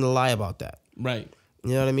reason to lie about that. Right.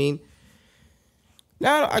 You know what I mean?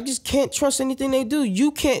 Now, I just can't trust anything they do.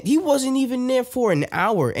 He wasn't even there for an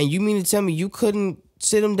hour. And you mean to tell me you couldn't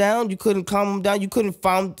sit him down? You couldn't calm him down? You couldn't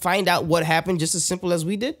find out what happened just as simple as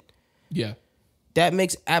we did? Yeah. That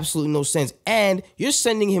makes absolutely no sense. And you're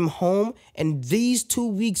sending him home, and these 2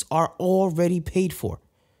 weeks are already paid for.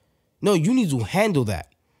 No, you need to handle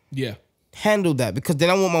that. Yeah. Handle that, because then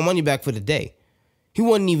I want my money back for the day. He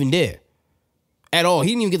wasn't even there at all. He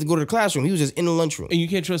didn't even get to go to the classroom. He was just in the lunchroom. And you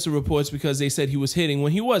can't trust the reports because they said he was hitting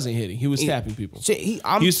when he wasn't hitting. He was tapping people. He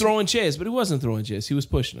was throwing chairs, but he wasn't throwing chairs. He was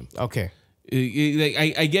pushing them. Okay.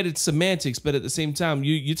 I get it's semantics, but at the same time,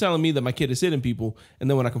 you're telling me that my kid is hitting people, and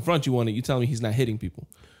then when I confront you on it, you're telling me he's not hitting people.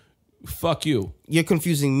 Fuck you. You're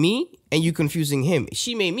confusing me, and you're confusing him.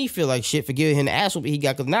 She made me feel like shit for giving him the ass whooping he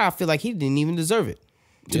got, because now I feel like he didn't even deserve it,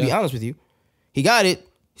 to be honest with you. He got it.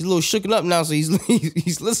 He's a little shooken up now, so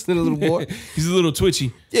he's listening a little more. He's a little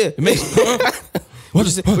twitchy. Yeah. It makes,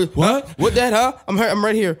 what? What that, huh? I'm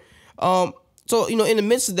right here. So, in the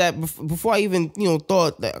midst of that, before I even,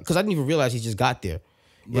 thought that, because I didn't even realize he just got there.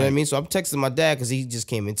 You know what I mean? So I'm texting my dad because he just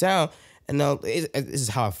came in town. And now this is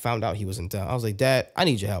how I found out he was in town. I was like, Dad, I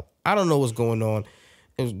need your help. I don't know what's going on.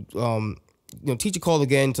 It was, teacher called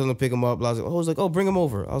again, telling him to pick him up. I was like, oh, bring him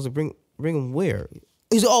over. I was like, bring him where?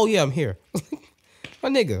 He's like, oh, yeah, I'm here. My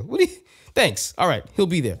nigga, thanks. All right, he'll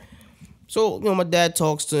be there. So, my dad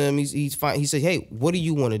talks to him. He's fine. He said, hey, what do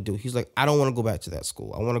you want to do? He's like, I don't want to go back to that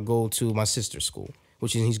school. I want to go to my sister's school,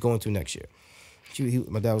 which he's going to next year.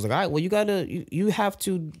 My dad was like, all right, well, you have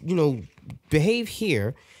to, behave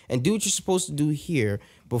here and do what you're supposed to do here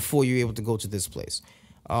before you're able to go to this place.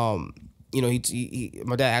 My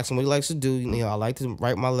dad asked him what he likes to do. I like to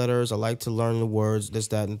write my letters. I like to learn the words, this,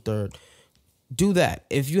 that, and the third. Do that.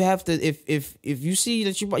 If you have to, if you see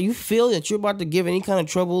that you feel that you're about to give any kind of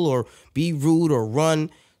trouble or be rude or run,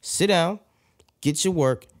 sit down, get your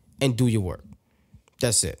work, and do your work.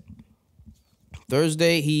 That's it.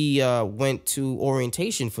 Thursday, he went to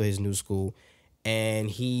orientation for his new school, and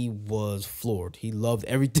he was floored. He loved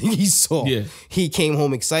everything he saw. Yeah. He came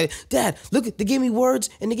home excited. Dad, look, they gave me words,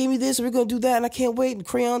 and they gave me this, and we're going to do that, and I can't wait, and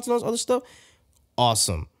crayons and all this other stuff.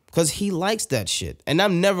 Awesome. Because he likes that shit. And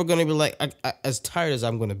I'm never going to be like, as tired as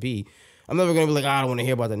I'm going to be, I'm never going to be like, I don't want to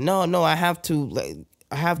hear about that. No, I have to, You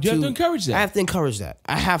have to encourage that. I have to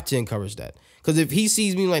encourage that. Because if he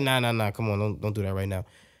sees me like, nah, come on, don't do that right now,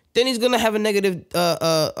 then he's going to have a negative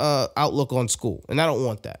outlook on school. And I don't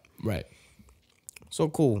want that. Right. So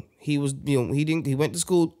cool. He was, he went to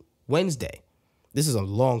school Wednesday. This is a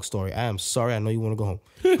long story. I am sorry. I know you want to go home.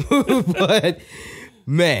 But,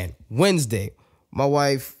 man, Wednesday, my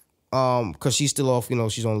wife, because she's still off,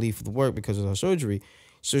 she's on leave for the work because of her surgery.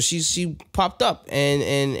 So she popped up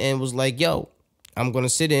and was like, yo, I'm going to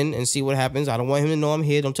sit in and see what happens. I don't want him to know I'm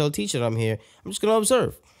here. Don't tell the teacher that I'm here. I'm just going to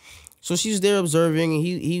observe. So she's there observing. And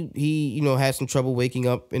he had some trouble waking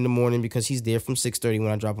up in the morning because he's there from 6:30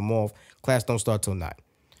 when I drop him off. Class don't start till 9.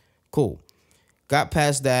 Cool. Got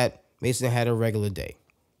past that. Mason had a regular day.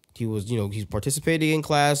 He was, he's participating in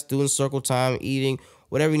class, doing circle time, eating,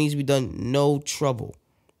 whatever needs to be done. No trouble.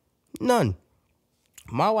 None.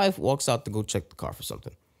 My wife walks out to go check the car for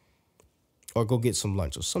something. Or go get some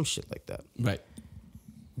lunch or some shit like that. Right.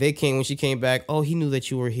 When she came back, oh, he knew that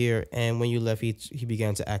you were here. And when you left, he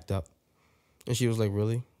began to act up. And she was like,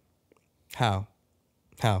 really? How?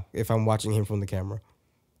 If I'm watching him from the camera.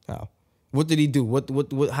 How? What did he do? What?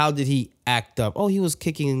 How did he act up? Oh, he was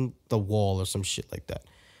kicking the wall or some shit like that.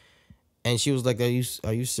 And she was like, are you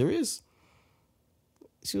serious?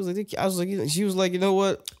 She was like, you know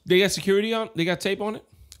what? They got security on? They got tape on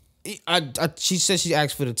it? She said she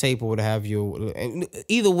asked for the tape or what have you. And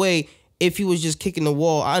either way, if he was just kicking the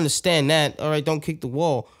wall, I understand that. All right, don't kick the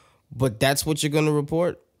wall. But that's what you're going to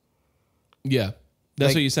report? Yeah.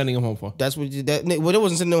 That's what you're sending him home for. That's what well, it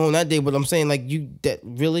wasn't sending him home that day, but I'm saying, like, you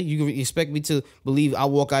expect me to believe I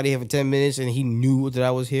walk out of here for 10 minutes and he knew that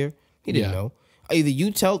I was here? He didn't know. Either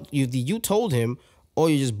you told him or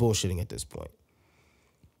you're just bullshitting at this point.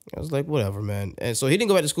 I was like, whatever, man. And so he didn't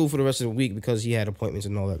go back to school for the rest of the week because he had appointments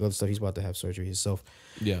and all that other stuff. He's about to have surgery himself.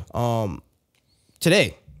 Yeah.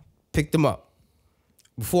 Today, picked him up.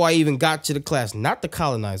 Before I even got to the class, not the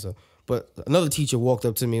colonizer, but another teacher walked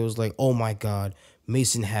up to me and was like, oh my God,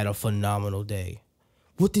 Mason had a phenomenal day.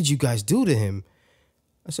 What did you guys do to him?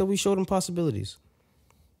 I said, we showed him possibilities.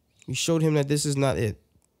 We showed him that this is not it.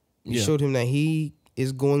 We showed him that he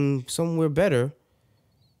is going somewhere better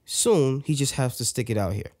soon. He just has to stick it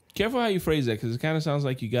out here. Careful how you phrase that, because it kind of sounds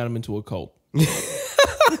like you got him into a cult.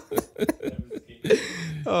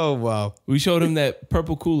 Oh wow. We showed him that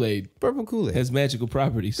purple Kool-Aid Purple Kool-Aid. has magical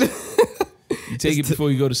properties. You take it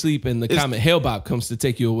before you go to sleep, and the comet Hale-Bopp comes to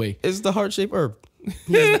take you away. It's the heart-shaped herb.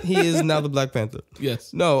 He is now the Black Panther.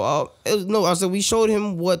 Yes. No, I said we showed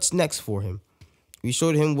him what's next for him. We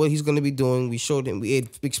showed him what he's going to be doing. We had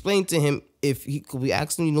explained to him we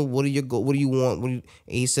asked him, what do you want? And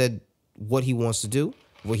he said what he wants to do,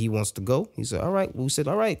 where he wants to go. He said, all right. We said,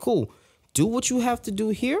 all right, cool. Do what you have to do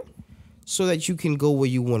here so that you can go where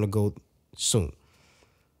you want to go soon.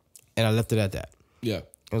 And I left it at that. Yeah.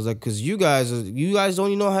 I was like, because you guys don't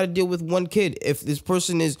even know how to deal with one kid. If this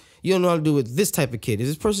person you don't know how to deal with this type of kid. If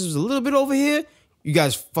this person is a little bit over here, you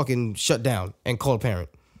guys fucking shut down and call a parent.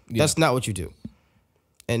 Yeah. That's not what you do.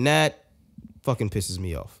 And that fucking pisses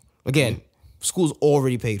me off. Again, school's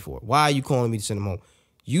already paid for. Why are you calling me to send them home?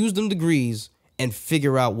 Use them degrees and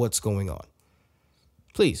figure out what's going on.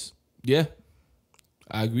 Please. Yeah.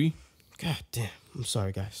 I agree. God damn. I'm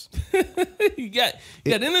sorry, guys. you got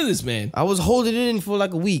into this, man. I was holding it in for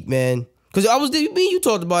like a week, man. Because you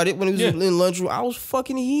talked about it when he was in lunchroom. I was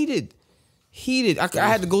fucking heated. I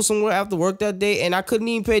had to go somewhere after work that day, and I couldn't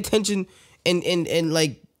even pay attention and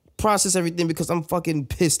like process everything because I'm fucking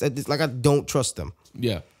pissed at this. Like, I don't trust them.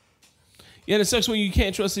 Yeah. Yeah, and it sucks when you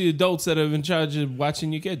can't trust the adults that are in charge of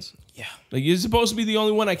watching your kids. Yeah. Like, you're supposed to be the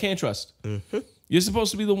only one I can't trust. Mm-hmm. You're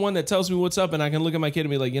supposed to be the one that tells me what's up, and I can look at my kid and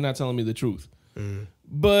be like, you're not telling me the truth.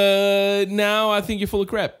 But now I think you're full of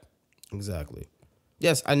crap. Exactly.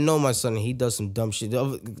 Yes, I know my son. He does some dumb shit.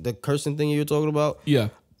 The cursing thing you were talking about. Yeah.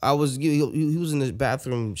 He was in the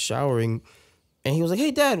bathroom showering, and he was like,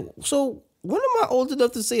 "Hey, Dad. So when am I old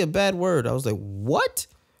enough to say a bad word?" I was like, "What?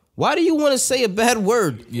 Why do you want to say a bad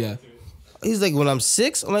word?" Yeah. He's like, "When I'm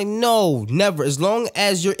 6?" I'm like, "No, never. As long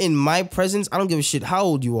as you're in my presence, I don't give a shit how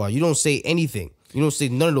old you are. You don't say anything. You don't say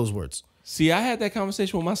none of those words." See, I had that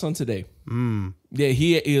conversation with my son today. Yeah,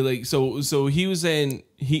 he like so he was saying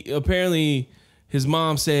apparently his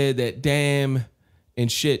mom said that damn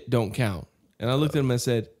and shit don't count. And I looked at him and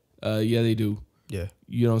said, yeah, they do. Yeah.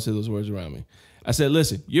 You don't say those words around me. I said,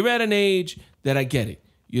 listen, you're at an age that I get it.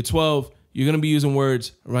 You're 12, you're gonna be using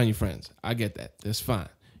words around your friends. I get that. That's fine.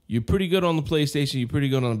 You're pretty good on the PlayStation, you're pretty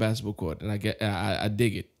good on the basketball court, and I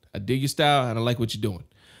dig it. I dig your style and I like what you're doing.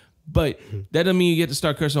 But that doesn't mean you get to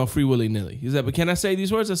start cursing on free willy-nilly. He's like, but can I say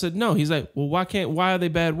these words? I said, no. He's like, well, why are they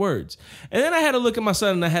bad words? And then I had to look at my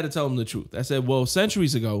son and I had to tell him the truth. I said, well,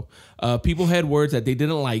 centuries ago, people had words that they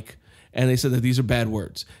didn't like, and they said that these are bad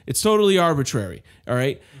words. It's totally arbitrary, all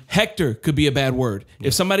right? Hector could be a bad word. Yeah.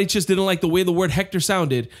 If somebody just didn't like the way the word Hector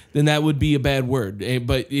sounded, then that would be a bad word.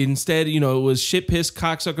 But instead, it was shit, piss,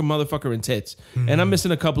 cocksucker, motherfucker, and tits. Mm-hmm. And I'm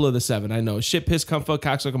missing a couple of the 7. I know. Shit, piss, cunt, fuck,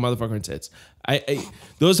 cocksucker, motherfucker, and tits.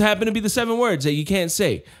 Those happen to be the 7 words that you can't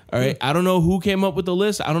say, all right? I don't know who came up with the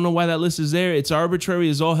list. I don't know why that list is there. It's arbitrary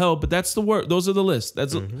as all hell, but that's the word. Those are the lists.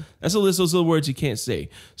 That's a list. Those are the words you can't say.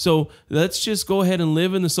 So let's just go ahead and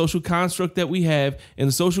live in the social construct that we have, and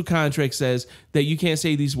the social contract says that you can't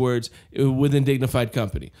say these words within dignified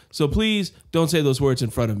company. So please don't say those words in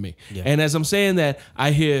front of me. Yeah. And as I'm saying that,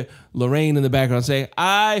 I hear Lorraine in the background saying,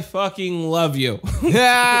 I fucking love you.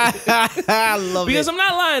 I love because it. I'm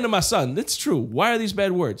not lying to my son. That's true. Why are these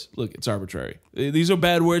bad words? Look, it's arbitrary. These are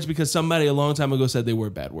bad words because somebody a long time ago said they were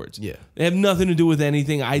bad words. Yeah. They have nothing to do with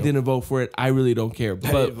anything. I didn't vote for it. I really don't care.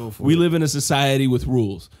 But we live in a society with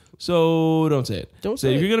rules. So don't say it. Don't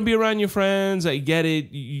say it. If you're going to be around your friends, I get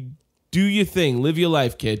it. You do your thing. Live your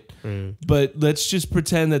life, kid. But let's just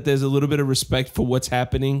pretend that there's a little bit of respect for what's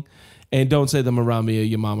happening. And don't say them around me or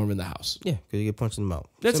your mom are in the house. Yeah, because you get punched in the mouth.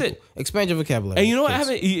 That's Simple. it. Expand your vocabulary. And you know what?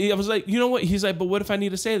 I was like, you know what? He's like, but what if I need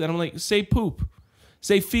to say that? I'm like, say poop.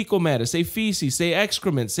 Say fecal matter. Say feces. Say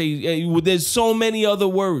excrement. Say, there's so many other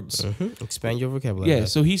words. Expand your vocabulary. Yeah,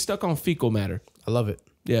 so he's stuck on fecal matter. I love it.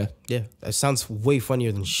 Yeah. Yeah, that sounds way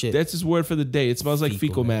funnier than shit. That's his word for the day. It smells like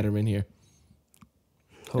fecal matter in here.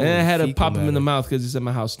 Holy, and I had to pop him in the mouth because he said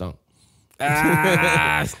my house stunk.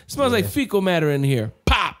 It smells like fecal matter in here.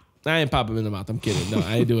 Pop! I ain't pop him in the mouth. I'm kidding. No,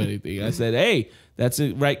 I ain't do anything. I said, hey, that's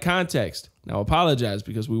the right context. Now apologize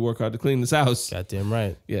because we work hard to clean this house. Goddamn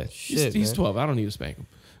right. Yeah. He's 12. I don't need to spank him.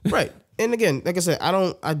 Right. And again, like I said, I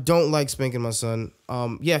don't like spanking my son.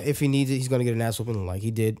 Yeah, if he needs it, he's gonna get an ass whooping like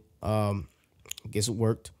he did. I guess it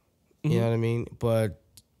worked. You know what I mean? But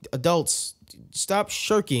adults, stop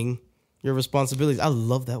shirking your responsibilities. I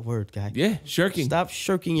love that word, guy. Yeah, shirking. Stop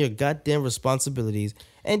shirking your goddamn responsibilities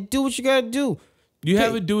and do what you gotta do. You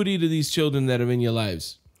have a duty to these children that are in your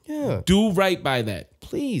lives. Yeah. Do right by that.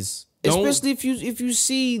 Please. Especially if you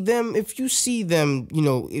see them, if you see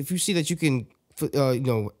that you can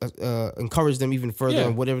encourage them even further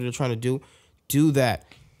in whatever they're trying to do that.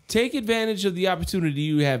 take advantage of the opportunity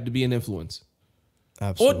you have to be an influence.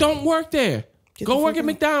 Absolutely. Or don't work there. Go the work fuck at out.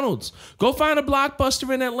 McDonald's. Go find a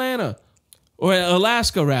Blockbuster in Atlanta. Or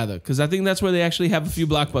Alaska, rather, because I think that's where they actually have a few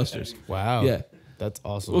Blockbusters. Wow. Yeah. That's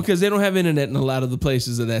awesome. Well, because they don't have internet in a lot of the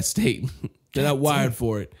places of that state. They're not wired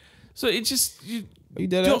for it. So it just... Are you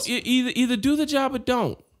dead don't, ass? either do the job or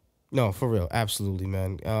don't. No, for real. Absolutely,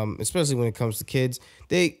 man. Especially when it comes to kids.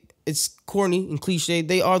 It's corny and cliche.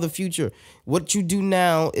 They are the future. What you do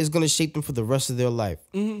now is going to shape them for the rest of their life.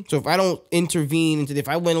 So if I don't intervene, if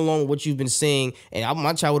I went along with what you've been saying, and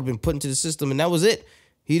my child would have been put into the system, and that was it,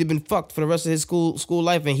 he'd have been fucked for the rest of his school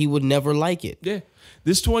life, and he would never like it. Yeah.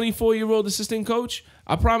 This 24-year-old assistant coach,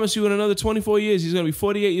 I promise you in another 24 years, he's going to be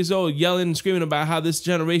 48 years old yelling and screaming about how this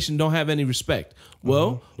generation don't have any respect.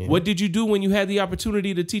 Well, what did you do when you had the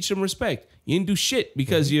opportunity to teach them respect? You didn't do shit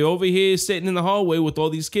because you're over here sitting in the hallway with all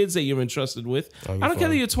these kids that you're entrusted with. I don't care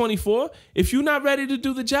that you're 24. If you're not ready to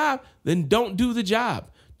do the job, then don't do the job.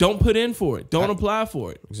 Don't put in for it. Don't apply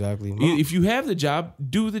for it. Exactly. If you have the job,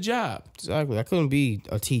 do the job. Exactly. I couldn't be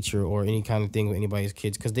a teacher or any kind of thing with anybody's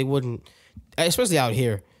kids because they wouldn't, especially out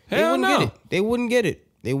here. They wouldn't get it. They wouldn't get it.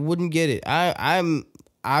 They wouldn't get it. I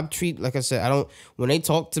treat, like I said, I don't, when they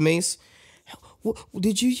talk to Mace,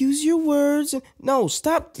 did you use your words? No,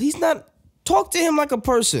 stop. He's not, talk to him like a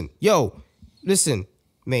person. Yo, listen,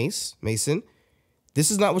 Mason, this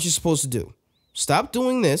is not what you're supposed to do. Stop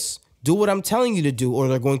doing this. Do what I'm telling you to do, or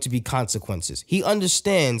there are going to be consequences. He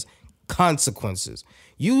understands consequences.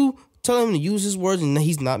 You tell him to use his words and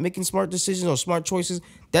he's not making smart decisions or smart choices.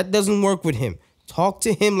 That doesn't work with him. Talk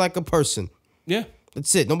to him like a person. Yeah.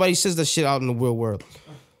 That's it. Nobody says that shit out in the real world.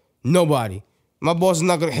 Nobody. My boss is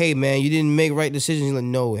not going to, hey, man, you didn't make right decisions. He's like,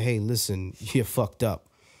 no, hey, listen, you're fucked up.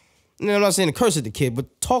 And I'm not saying to curse at the kid,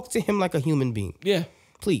 but talk to him like a human being. Yeah.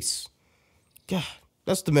 Please. God,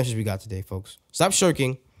 that's the message we got today, folks. Stop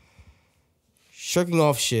shirking. Shirking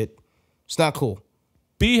off shit. It's not cool.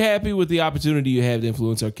 Be happy with the opportunity you have to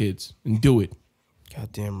influence our kids and do it.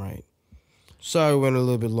 Goddamn right. Sorry we went a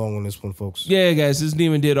little bit long on this one, folks. Yeah, guys, this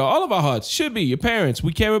Demon did all of our hearts. Should be your parents.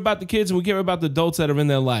 We care about the kids and we care about the adults that are in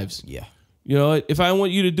their lives. Yeah. You know, if I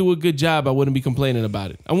want you to do a good job, I wouldn't be complaining about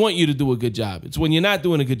it. I want you to do a good job. It's when you're not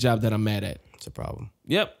doing a good job that I'm mad at. It's a problem.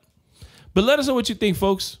 Yep. But let us know what you think,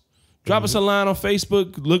 folks. Drop us a line on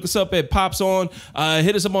Facebook. Look us up at Pops On.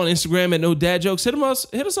 Hit us up on Instagram at No Dad Jokes. Hit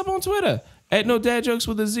us up on Twitter at No Dad Jokes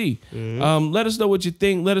with a Z. Let us know what you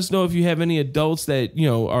think. Let us know if you have any adults that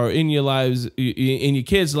are in your lives, in your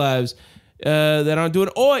kids' lives, that aren't doing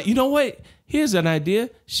it. Or you know what? Here's an idea.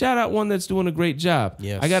 Shout out one that's doing a great job.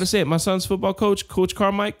 Yes. I gotta say it. My son's football coach, Coach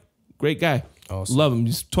Carmike, great guy. Awesome. Love him.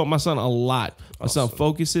 He's taught my son a lot. My son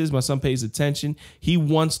focuses. My son pays attention. He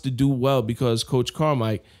wants to do well because Coach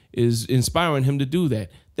Carmike is inspiring him to do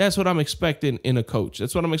that. That's what I'm expecting in a coach.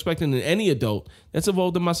 That's what I'm expecting in any adult that's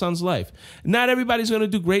involved in my son's life. Not everybody's going to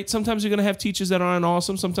do great. Sometimes you're going to have teachers that aren't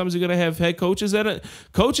awesome. Sometimes you're going to have head coaches that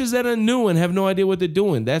are new and have no idea what they're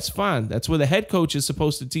doing. That's fine. That's where the head coach is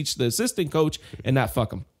supposed to teach the assistant coach and not fuck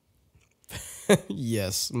them.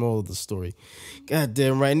 Yes, moral of the story.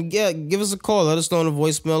 Goddamn right. And yeah, give us a call. Let us know on the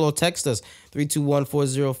voicemail or text us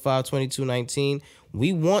 321-405-2219.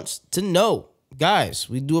 We want to know. Guys,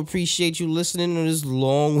 we do appreciate you listening to this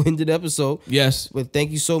long-winded episode. Yes. But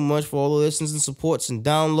thank you so much for all the listens and supports and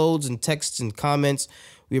downloads and texts and comments.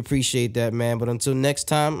 We appreciate that, man. But until next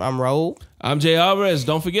time, I'm Raul. I'm Jay Alvarez.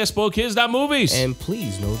 Don't forget, spoilkids.movies. And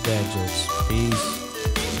please, no dad jokes. Peace.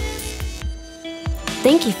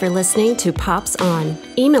 Thank you for listening to Pops On.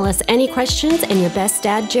 Email us any questions and your best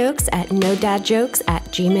dad jokes at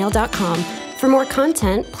nodadjokes@gmail.com. For more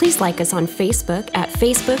content, please like us on Facebook at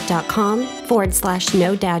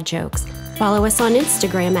facebook.com/nodadjokes. Follow us on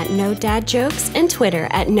Instagram at nodadjokes and Twitter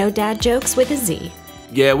at nodadjokes with a Z.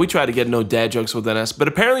 Yeah, we tried to get No Dad Jokes within us, but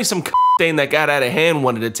apparently some thing that got out of hand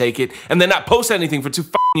wanted to take it and then not post anything for 2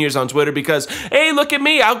 years on Twitter because, hey, look at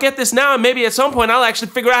me, I'll get this now and maybe at some point I'll actually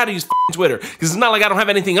figure out how to use Twitter because it's not like I don't have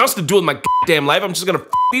anything else to do with my goddamn life. I'm just gonna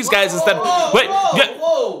these guys instead.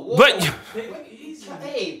 Whoa. But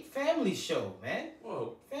Hey, family show, man.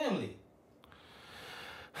 Whoa, family.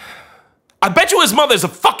 I bet you his mother's a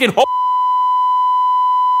fucking hoe.